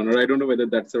polar return, or I don't know whether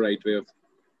that's the right way of.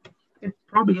 It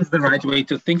probably is the right way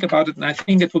to think about it, and I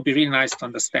think it would be really nice to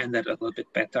understand that a little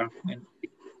bit better and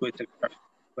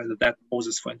whether that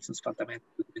poses, for instance, fundamental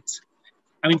limits.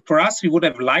 I mean, for us, we would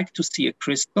have liked to see a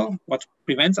crystal. What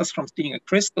prevents us from seeing a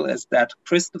crystal is that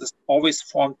crystal is always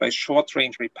formed by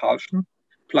short-range repulsion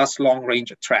plus long-range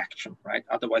attraction, right?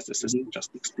 Otherwise, the system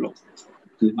just explodes.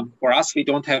 For us, we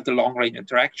don't have the long-range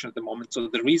interaction at the moment. So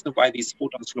the reason why these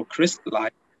photons look crystalline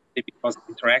is because the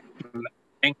interaction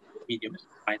length of the medium is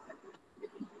finite,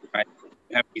 right?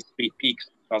 You have these 3 peaks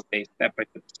because they separate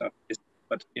the surface.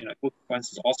 But, you know, good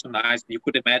points is also nice. You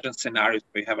could imagine scenarios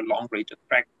where you have a long-range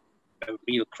attraction, a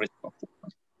real crystal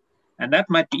photon. And that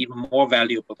might be even more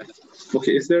valuable than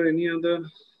Okay, is there any other?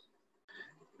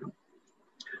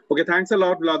 Okay, thanks a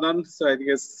lot, Vladan. So I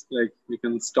guess like we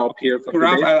can stop here for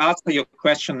today. I'll answer your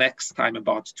question next time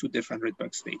about 2 different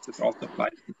Rydberg states. It also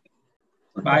applies.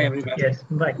 Bye, everybody. Yes,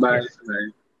 bye. Bye. Yes.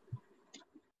 Bye.